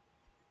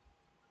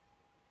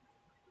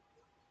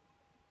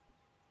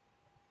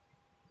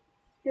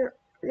 You're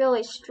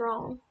really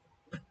strong.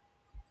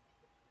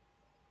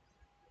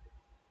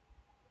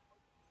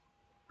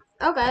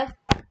 Okay.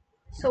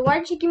 So why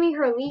did you give me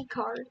her Lee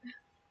card?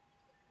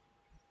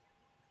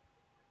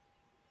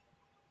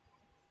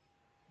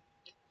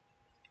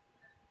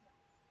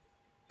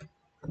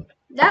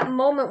 That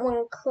moment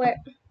when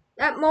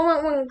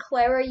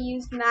Clara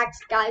used Max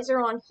Geyser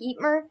on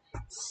Heatmer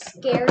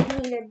scared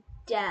me to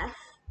death.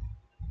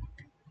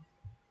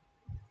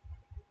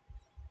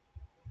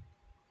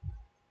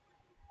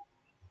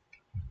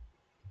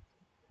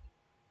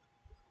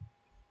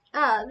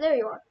 Ah, there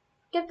you are.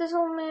 Get this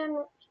old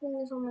man.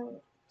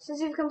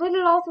 Since you've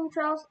completed all 3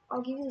 trials,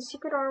 I'll give you the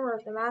secret armor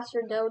of the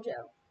Master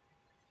Dojo.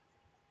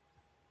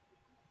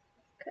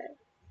 Okay.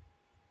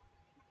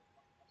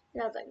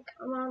 Now then,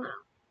 come on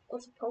out.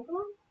 What's a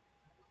Pokemon?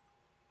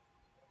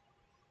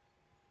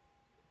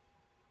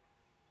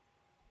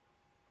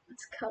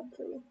 It's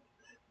Kubfu.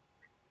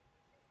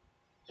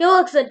 He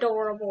looks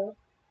adorable.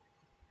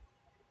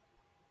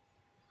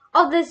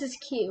 Oh, this is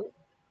cute.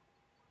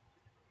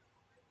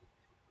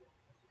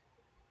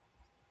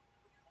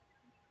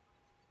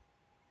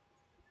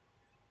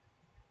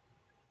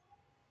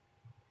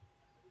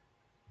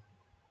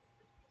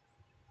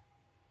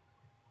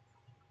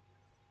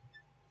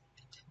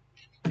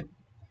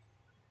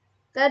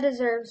 That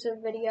deserves a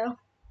video.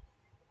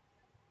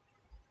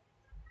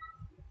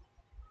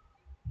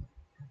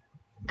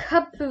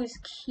 Kubfu's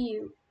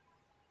cute.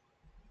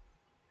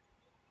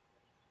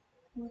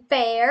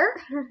 Bear?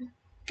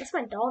 That's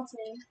my dog's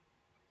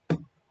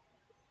name.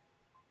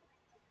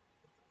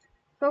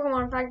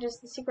 Pokemon practice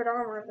the secret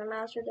armor of the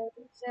Master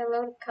Dojo. Say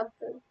hello to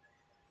Kubfu.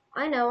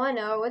 I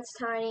know, it's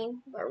tiny,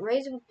 but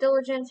raise it with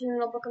diligence and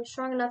it'll become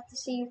strong enough to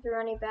see you through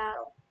any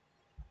battle.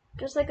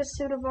 Just like a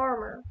suit of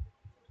armor.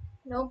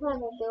 No opponent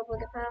will be able to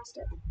get past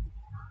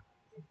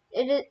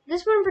it.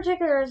 This one in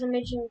particular has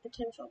amazing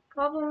potential.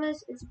 Problem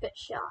is, it's a bit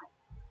shy.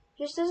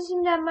 Just doesn't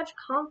seem to have much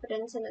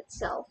confidence in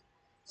itself.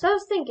 So I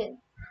was thinking,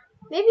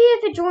 maybe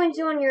if it joins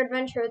you on your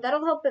adventure,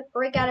 that'll help it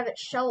break out of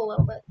its shell a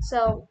little bit.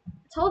 So,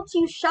 tell it to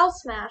use Shell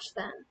Smash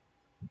then.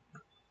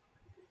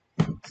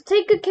 So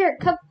take good care of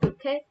Kubfu,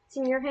 okay? It's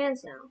in your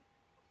hands now.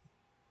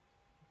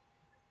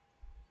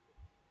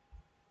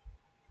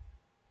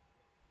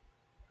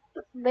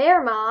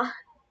 Bear Ma.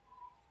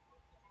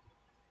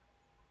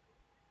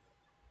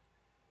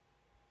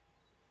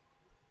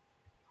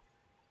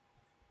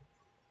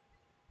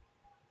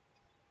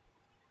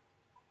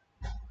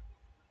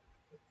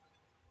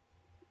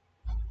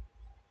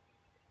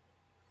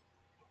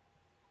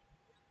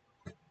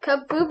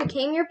 Kubfu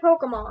became your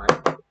Pokemon.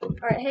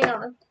 Alright, hang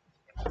on.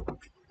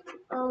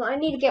 I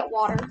need to get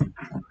water.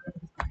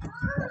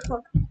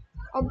 Look,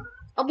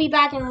 I'll be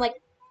back in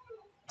like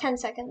 10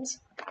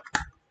 seconds.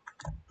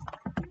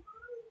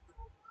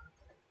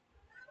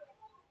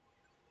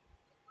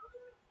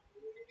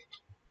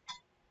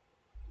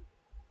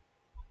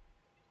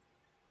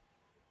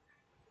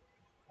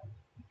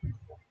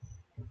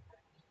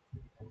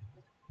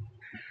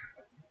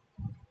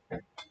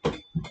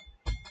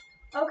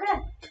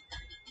 Okay.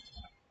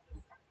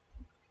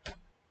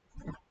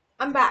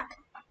 I'm back.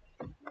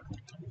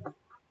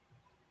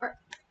 Alright.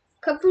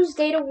 Kubfu's Kubfu's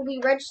data will be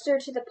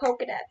registered to the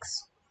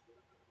Pokedex.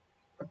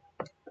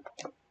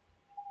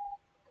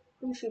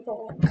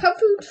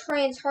 Kubfu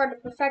trains hard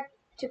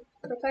to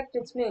perfect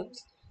its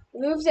moves. The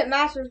moves it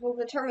masters will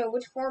determine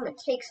which form it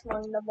takes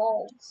when it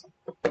evolves.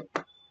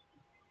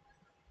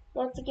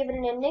 We'll have to give it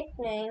a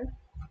nickname.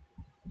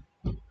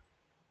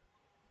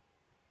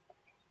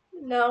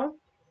 No.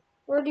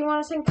 Where do you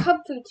want to send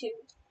Kubfu to?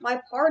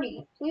 My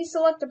party. Please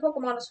select a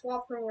Pokemon to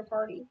swap from your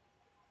party.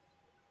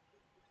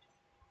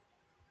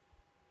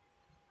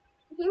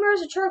 Humor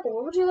is a charcoal.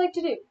 What would you like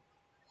to do?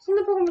 Send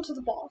the Pokemon to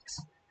the box.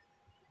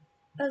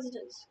 As it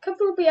is. Kubfu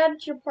will be added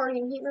to your party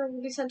and Heatmare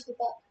will be sent to the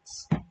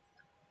box.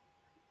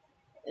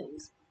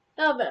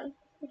 Now then,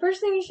 the first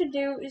thing you should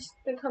do is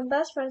become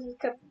best friends with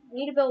Kubfu. You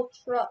need to build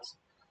trust.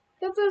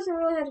 Kubfu hasn't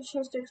really had a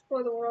chance to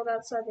explore the world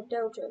outside the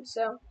dojo,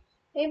 so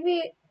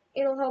maybe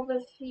it'll help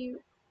if you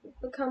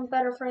become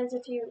better friends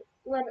if you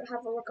let it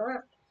have a look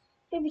around.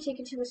 Maybe take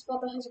it to a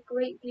spot that has a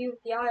great view of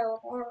the Isle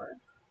of Armor.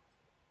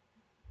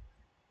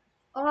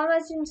 I'll have my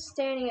students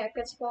standing at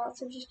good spots,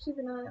 so just keep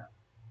an eye out.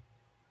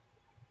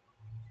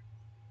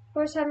 Of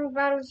course, having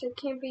battles or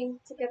camping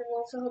together will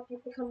also help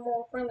you become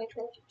more friendly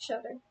towards each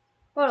other.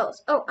 What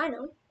else? Oh, I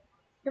know.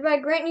 Hereby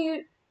grant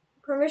you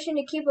permission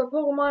to keep a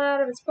Pokemon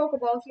out of its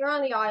Pokeball if you're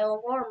on the Isle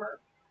of Armor.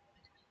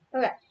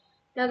 Okay.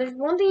 Now, there's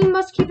one thing you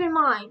must keep in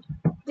mind.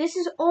 This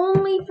is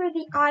only for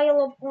the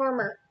Isle of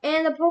Armor,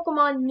 and the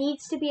Pokemon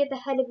needs to be at the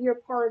head of your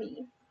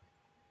party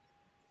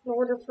in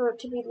order for it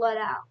to be let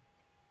out.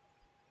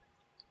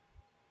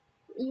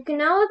 You can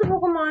now let the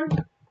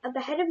Pokemon at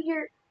the head of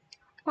your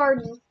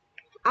party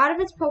out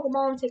of its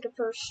Pokeball and take it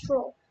for a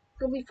stroll.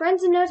 You'll be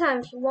friends in no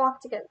time if you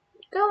walk together.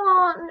 Go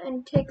on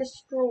and take a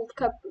stroll with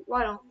Kubfu.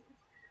 Why don't you?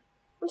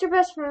 Once you're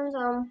best friends,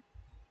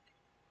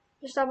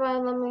 just stop by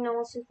and let me know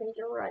once you think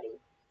you're ready.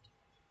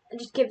 And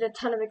just give it a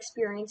ton of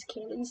experience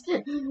candies.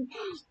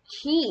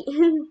 Cheat.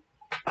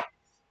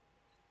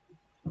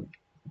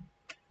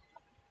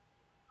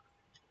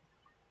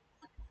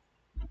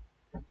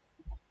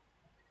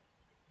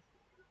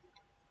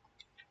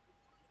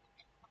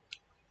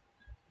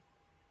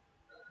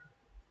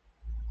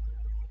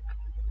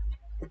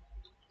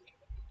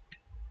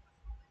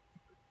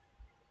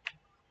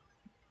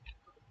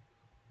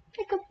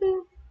 Hey,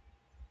 Kubfu.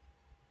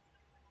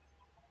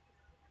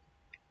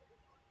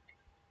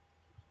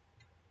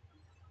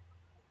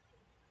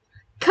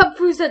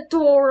 Kubfu's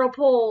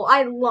adorable.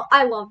 I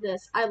love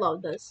this. I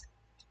love this.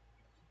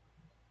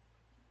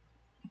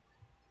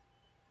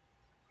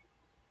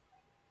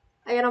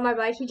 I get on my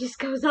bike. He just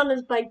goes on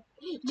his bike.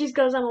 He just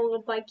goes on a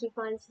little bike he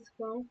finds as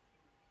well.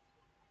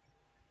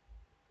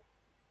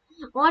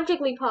 Want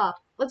Jigglypuff.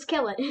 Let's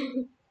kill it.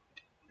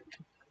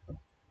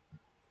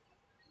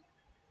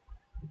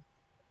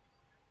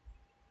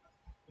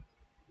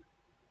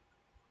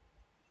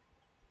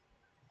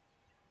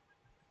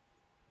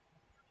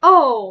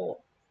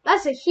 Oh,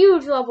 that's a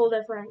huge level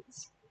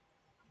difference.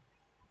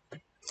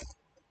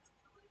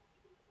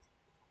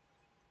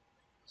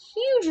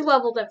 Huge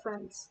level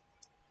difference.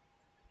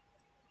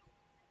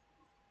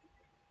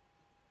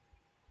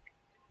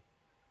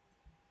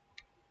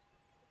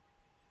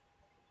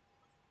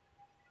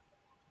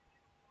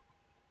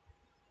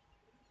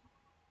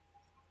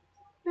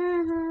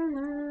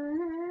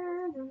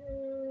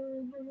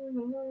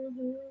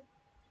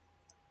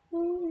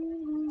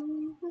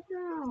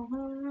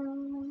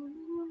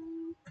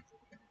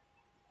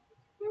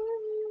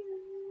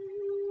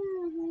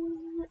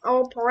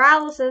 Oh,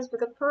 paralysis,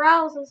 because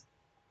paralysis.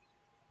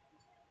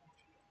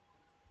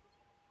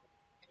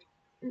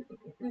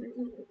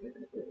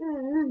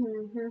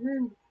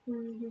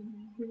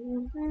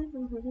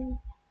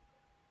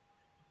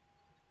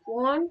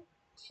 One,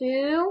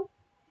 two,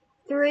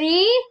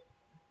 three.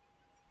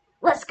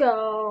 Let's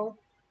go.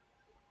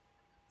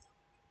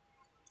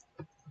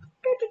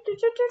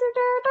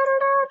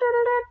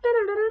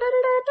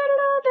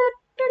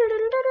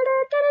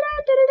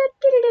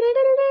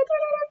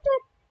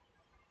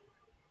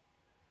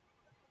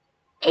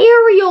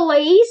 Aerial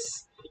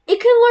Ace? It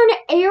can learn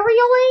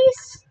Aerial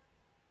Ace?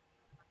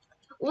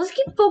 Let's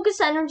keep Focus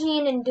Energy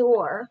and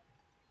Endure.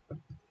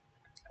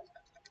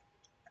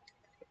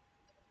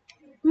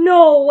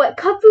 No,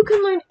 Kubfu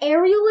can learn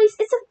Aerial Ace?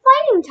 It's a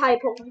fighting type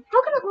Pokemon.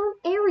 How can it learn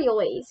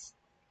Aerial Ace?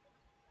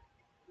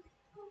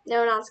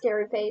 No, not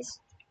Scary Face.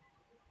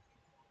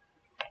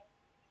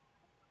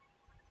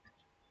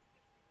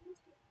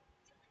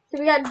 So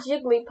we got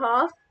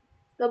Jigglypuff,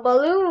 the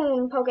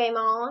balloon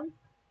Pokemon.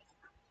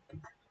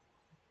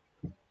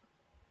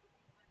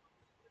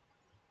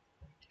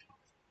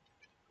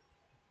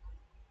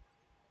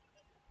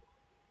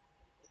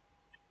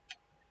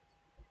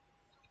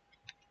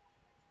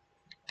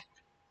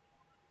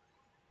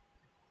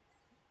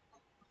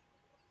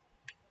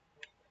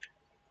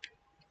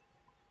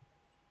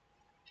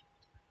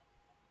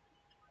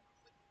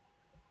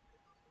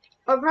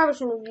 I probably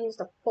shouldn't have used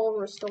a full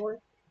restore.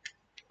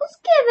 Let's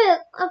give it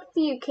a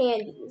few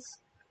candies.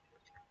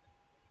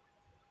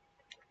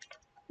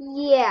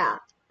 Yeah,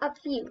 a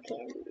few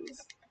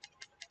candies.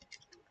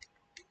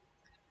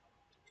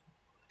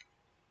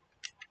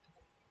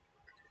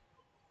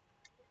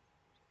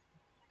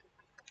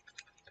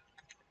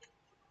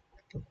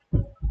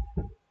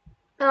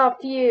 Oh,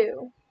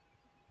 phew.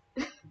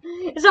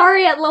 It's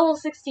already at level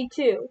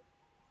 62.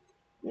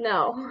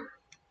 No.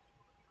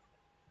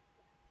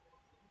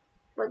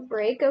 Brick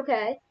Break,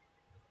 okay.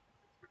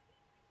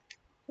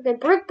 Okay,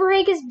 Brick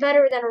Break is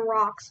better than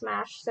Rock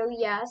Smash, so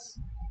yes.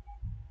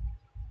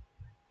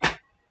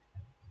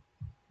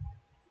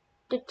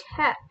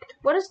 Detect.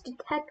 What does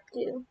Detect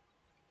do?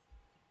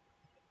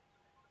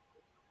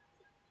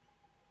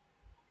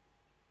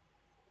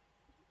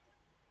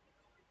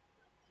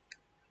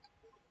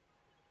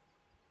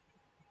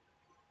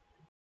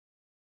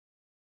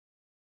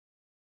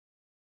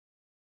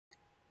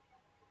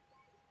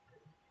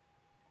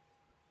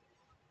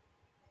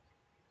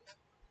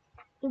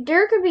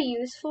 Dare could be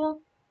useful.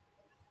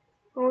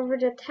 However,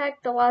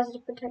 Detect allows it to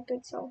protect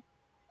itself.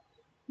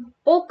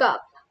 Bulk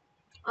Up.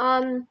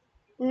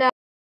 No.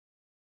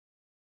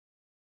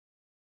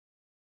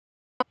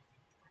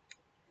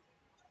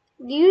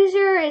 The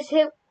user is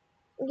hit.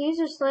 The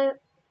user slam.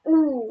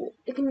 Ooh,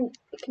 it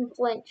can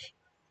flinch.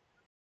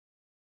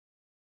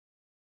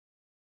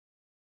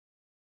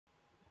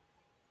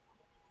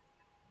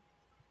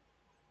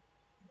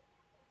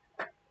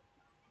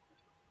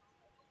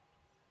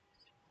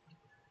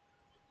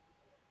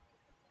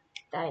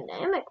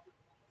 Dynamic.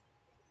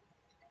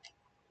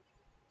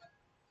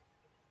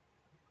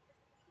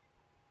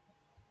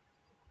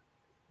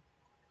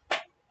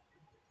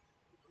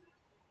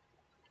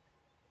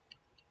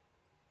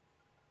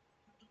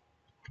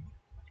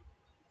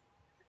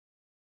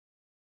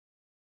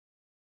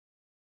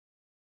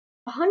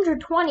 One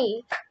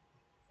 120.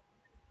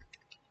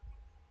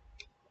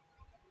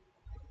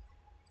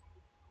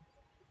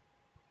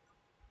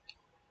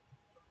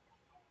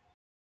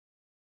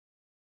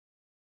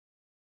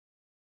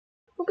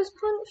 Focus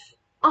punch.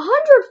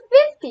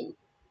 150.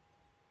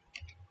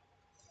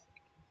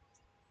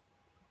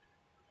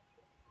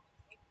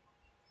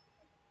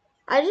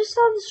 I just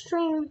saw the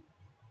stream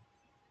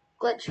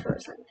glitch for a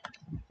second.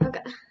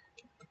 Okay.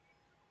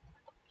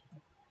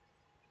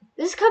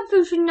 This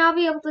Kubfu should not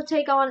be able to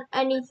take on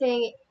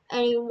anything,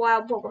 any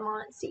wild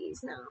Pokemon it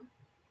sees now.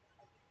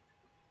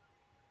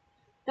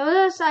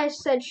 Notice I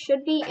said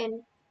should be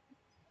and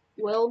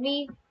will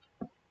be.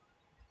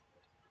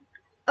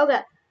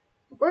 Okay.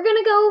 We're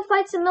gonna go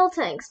fight some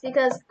Miltanks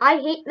because I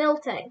hate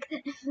Miltank.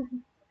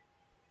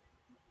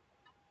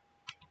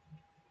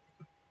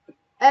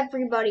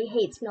 Everybody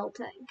hates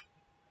Miltank.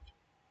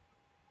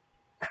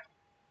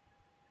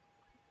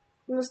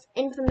 The most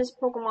infamous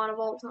Pokemon of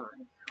all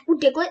time. Ooh,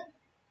 Diglett.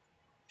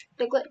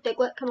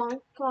 Diglett, come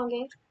on,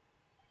 game.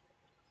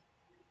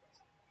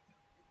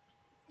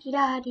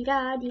 Dee-da.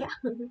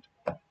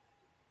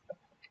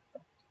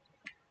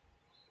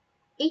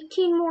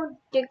 18 more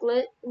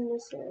Diglett in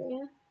this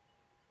area.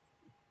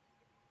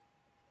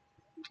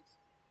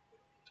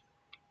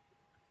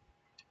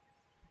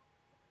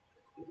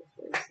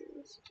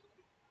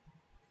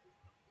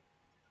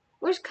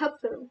 Where's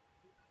Kubfu?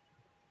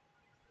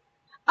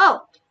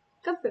 Oh,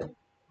 Kubfu.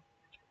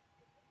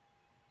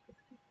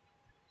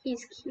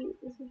 He's cute,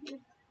 isn't he?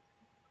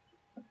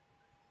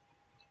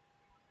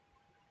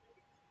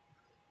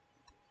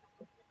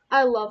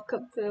 I love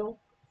Kubfu.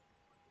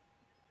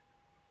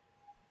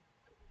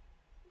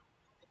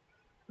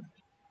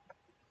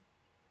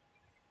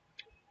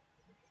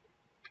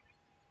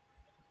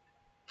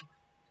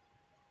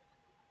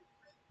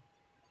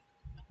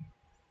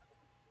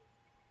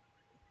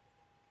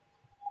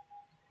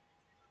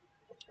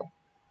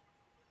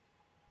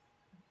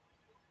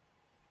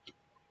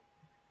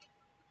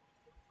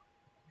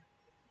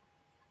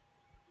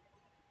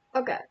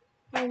 Okay.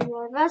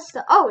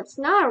 Larvesta. Oh, it's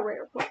not a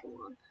rare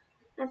Pokemon.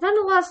 I found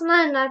it last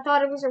night and I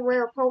thought it was a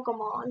rare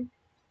Pokemon.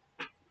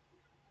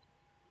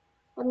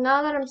 But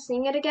now that I'm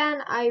seeing it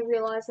again, I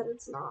realize that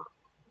it's not.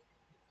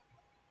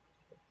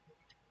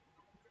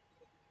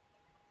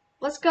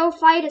 Let's go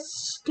fight a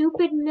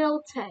stupid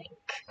Miltank.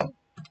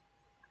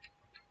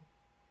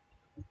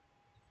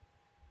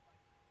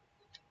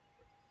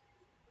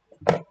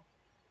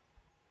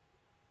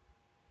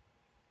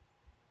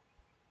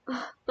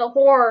 The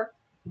horror.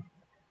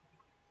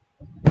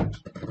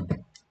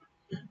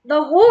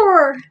 The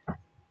horror!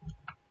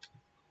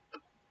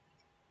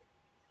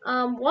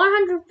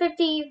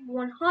 150,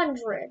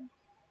 100.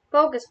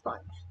 Focus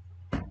Punch.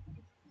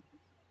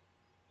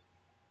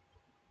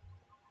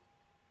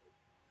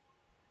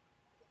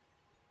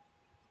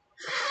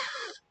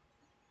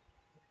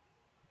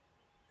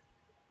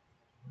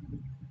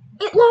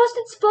 It lost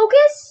its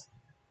focus?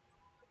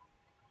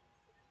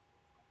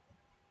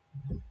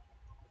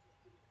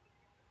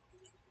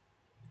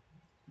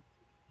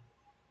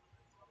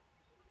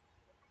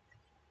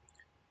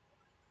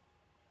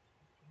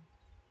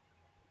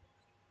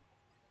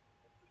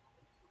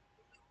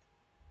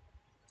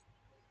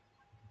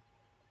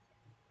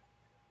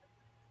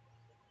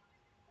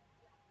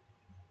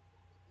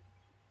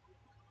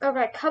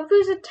 Okay,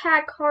 Kubfu's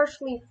attack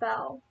harshly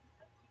fell.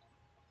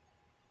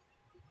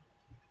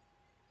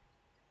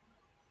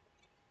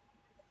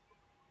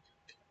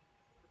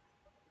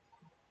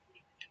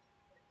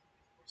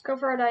 Let's go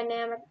for a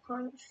dynamic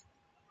punch.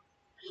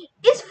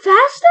 It's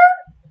faster?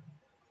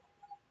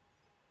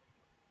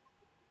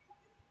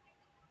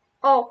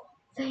 Oh,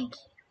 thank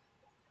you.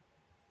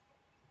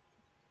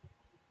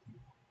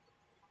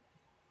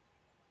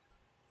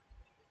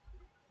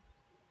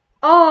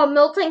 Oh,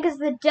 Miltank is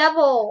the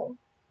devil.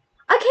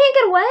 I can't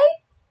get away.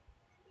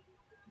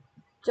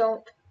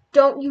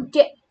 Don't you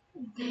dare.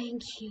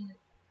 Thank you.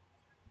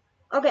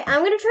 Okay,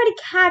 I'm gonna try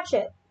to catch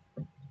it.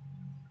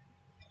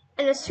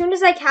 And as soon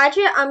as I catch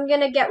it, I'm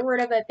gonna get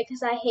rid of it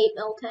because I hate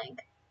Miltank.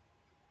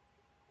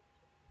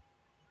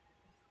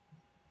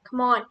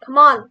 Come on, come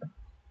on.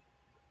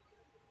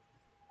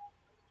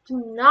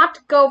 Do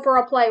not go for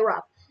a play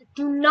rough.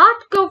 Do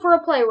not go for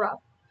a play rough.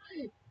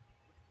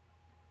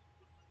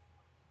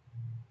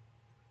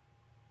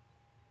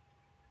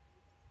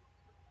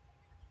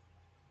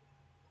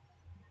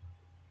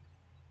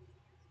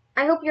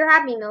 I hope you're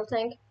happy,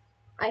 Miltank.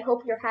 I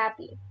hope you're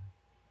happy.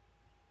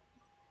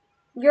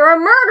 You're a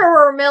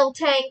murderer,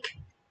 Miltank.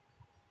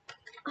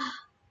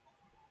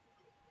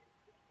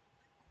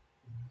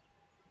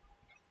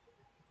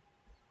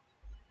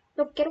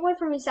 No, get away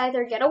from me,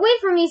 Scyther. Get away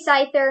from me,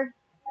 Scyther.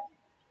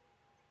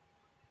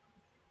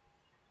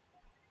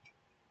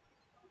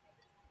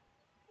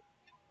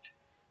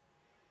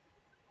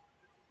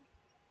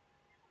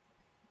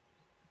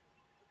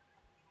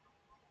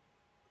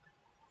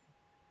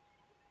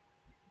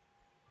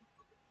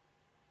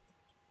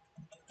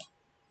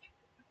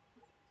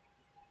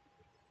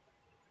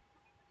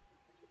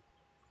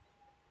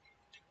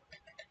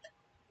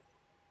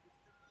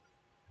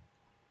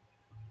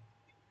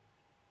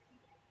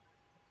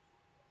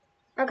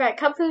 Okay,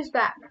 Kubfu's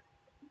back.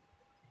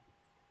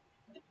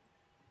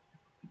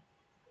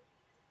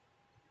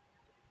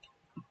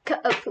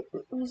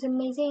 Kubfu's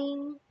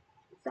amazing.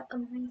 So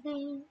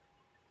amazing.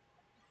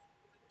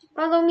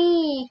 Follow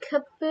me,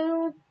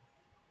 Kubfu.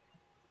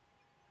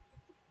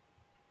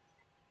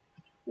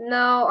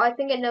 No, I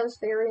think it knows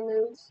fairy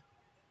moves.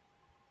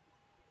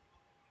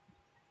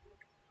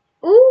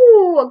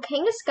 Ooh, a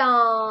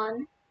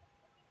Kangaskhan.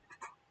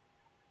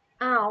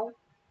 Ow.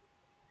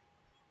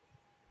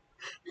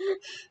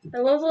 I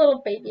love the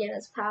little baby in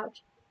his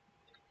pouch.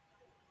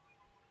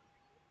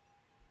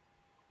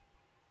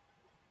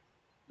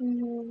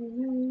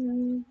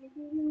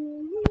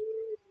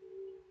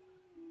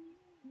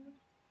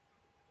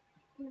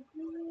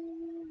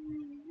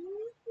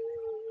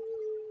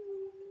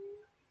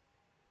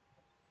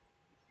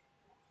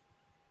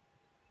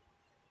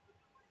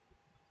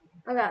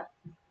 Okay.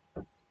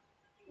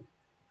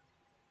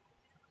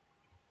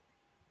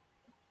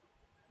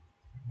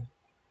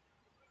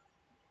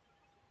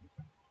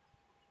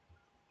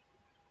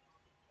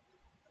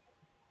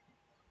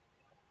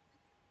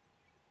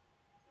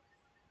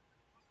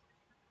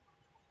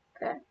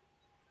 Okay.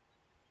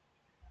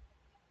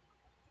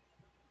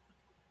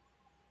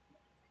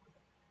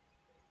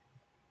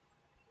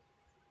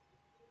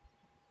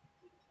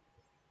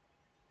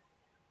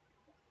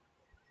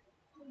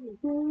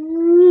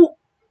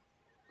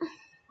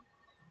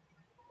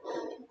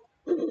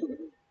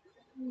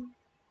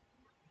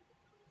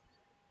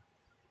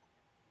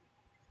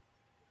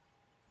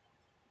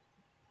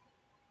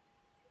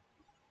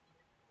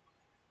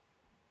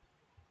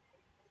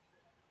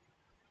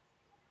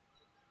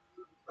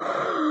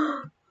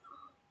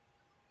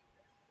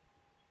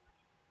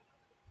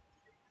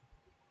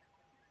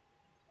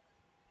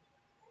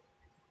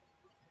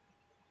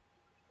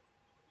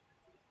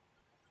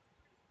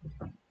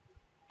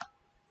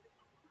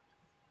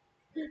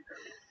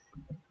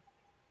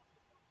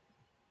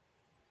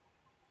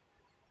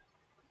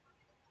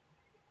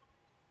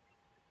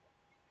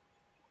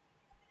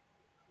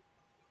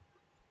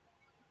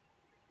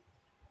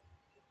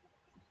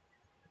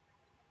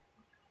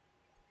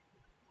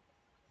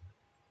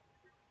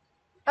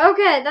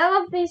 Okay, that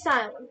left me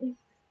silent.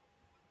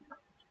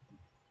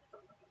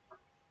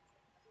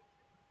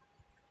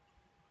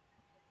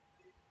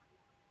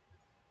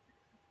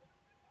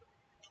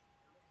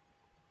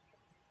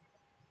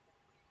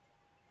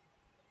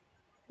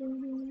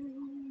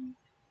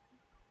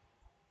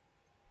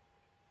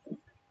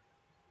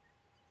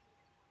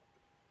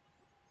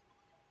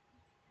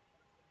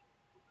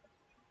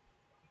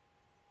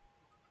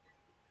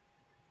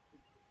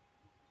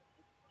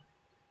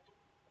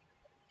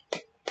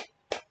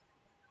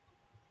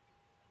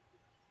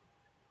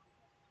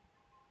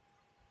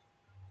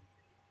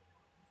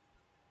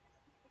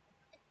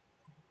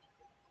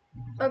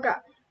 Okay.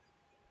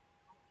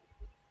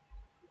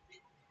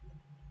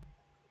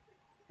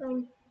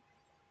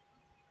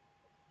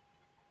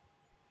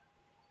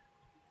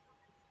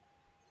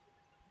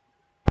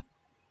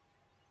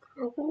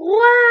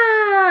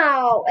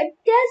 Wow, a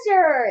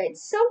desert.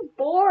 It's so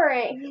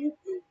boring.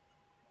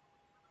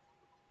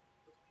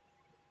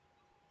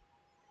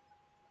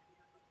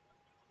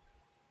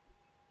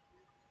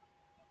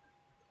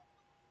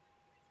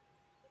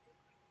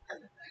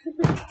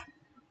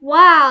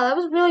 Wow, that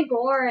was really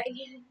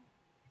boring.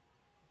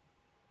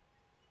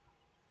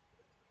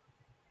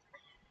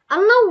 I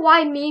don't know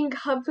why me and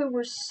Kubfu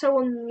were so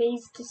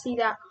amazed to see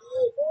that.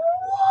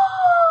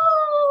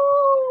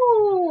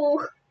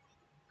 Whoa!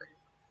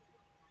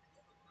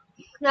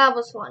 That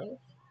was funny.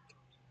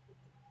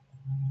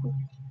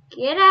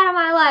 Get out of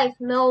my life,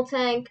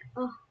 Miltank.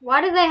 Ugh,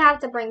 why do they have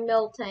to bring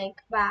Miltank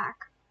back?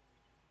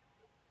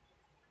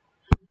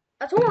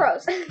 A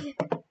Tauros.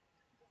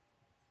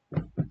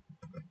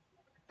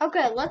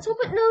 Okay, let's hope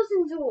it knows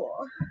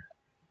Endure.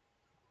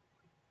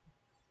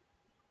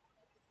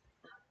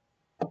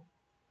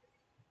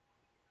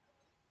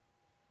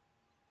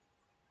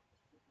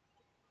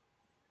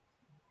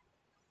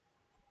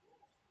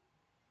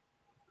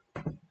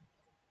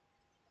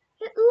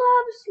 It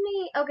loves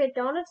me. Okay,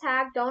 don't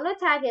attack. Don't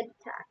attack. It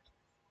attacked.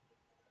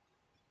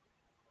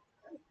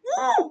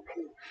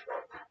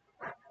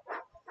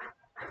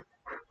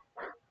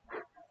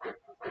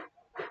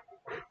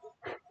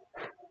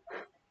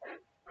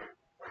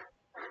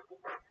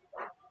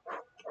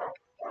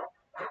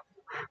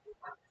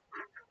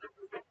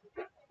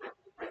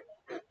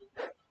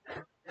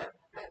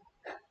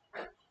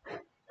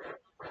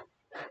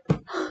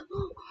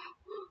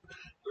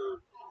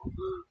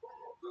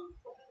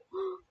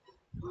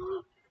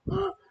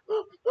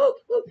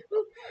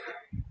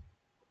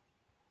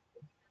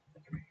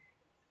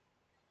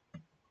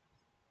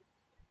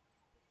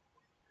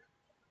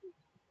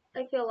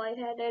 I feel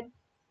lightheaded.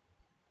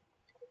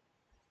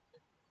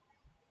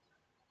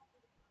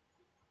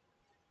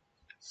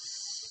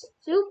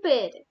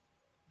 Stupid.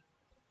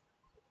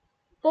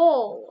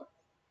 Bull.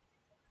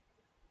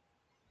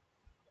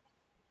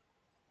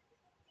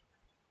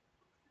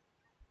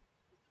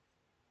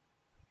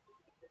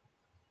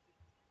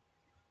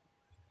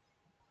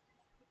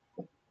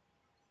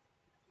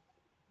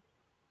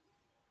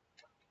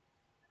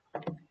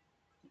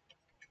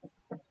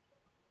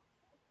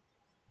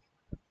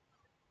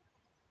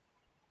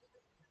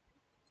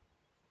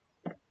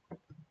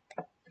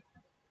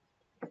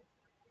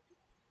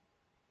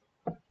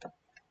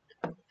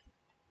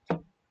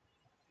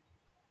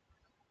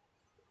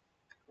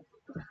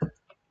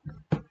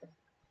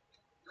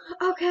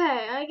 Okay,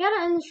 I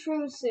gotta end the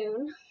stream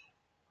soon.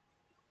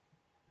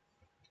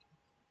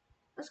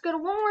 Let's go to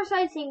one more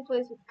sightseeing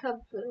place with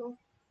Kubfu.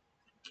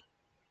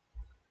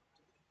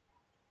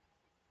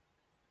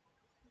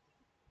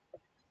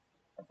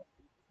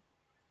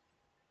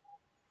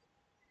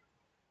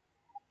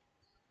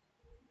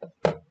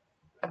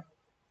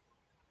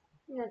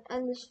 And then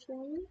end the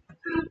stream.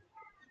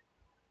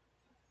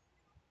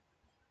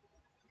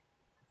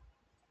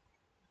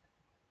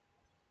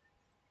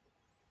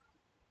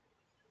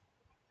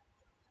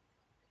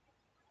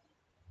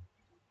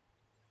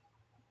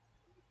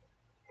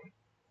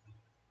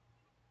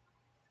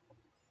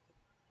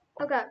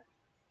 Okay.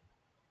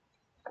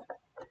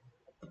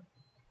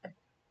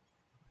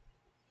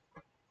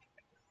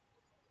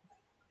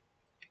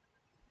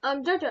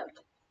 Jojo,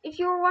 if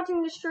you are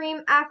watching the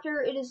stream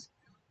after it is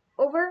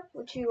over,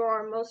 which you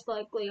most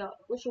likely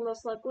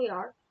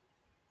are,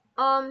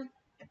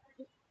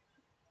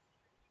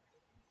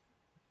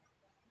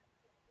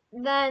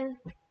 then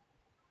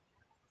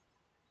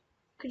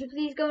could you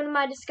please go into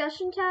my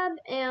discussion tab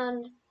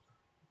and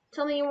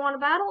tell me you want to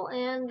battle,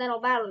 and then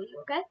I'll battle you,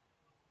 okay?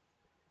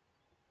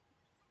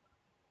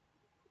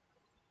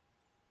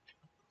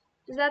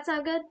 Does that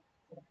sound good?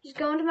 Just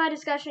go into my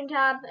discussion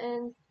tab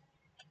and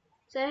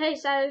say, hey,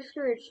 Sally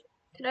Scrooge,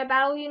 could I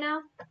battle you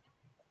now?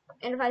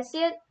 And if I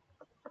see it,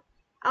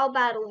 I'll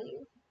battle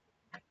you.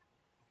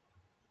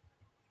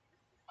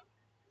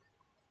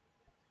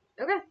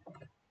 Okay.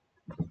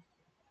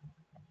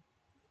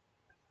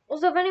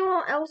 Also, if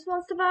anyone else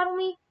wants to battle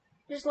me,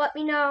 just let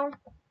me know.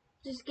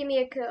 Just give me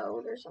a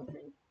code or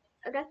something.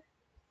 Okay?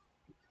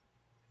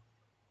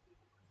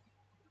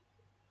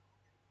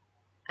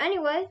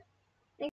 Anyway,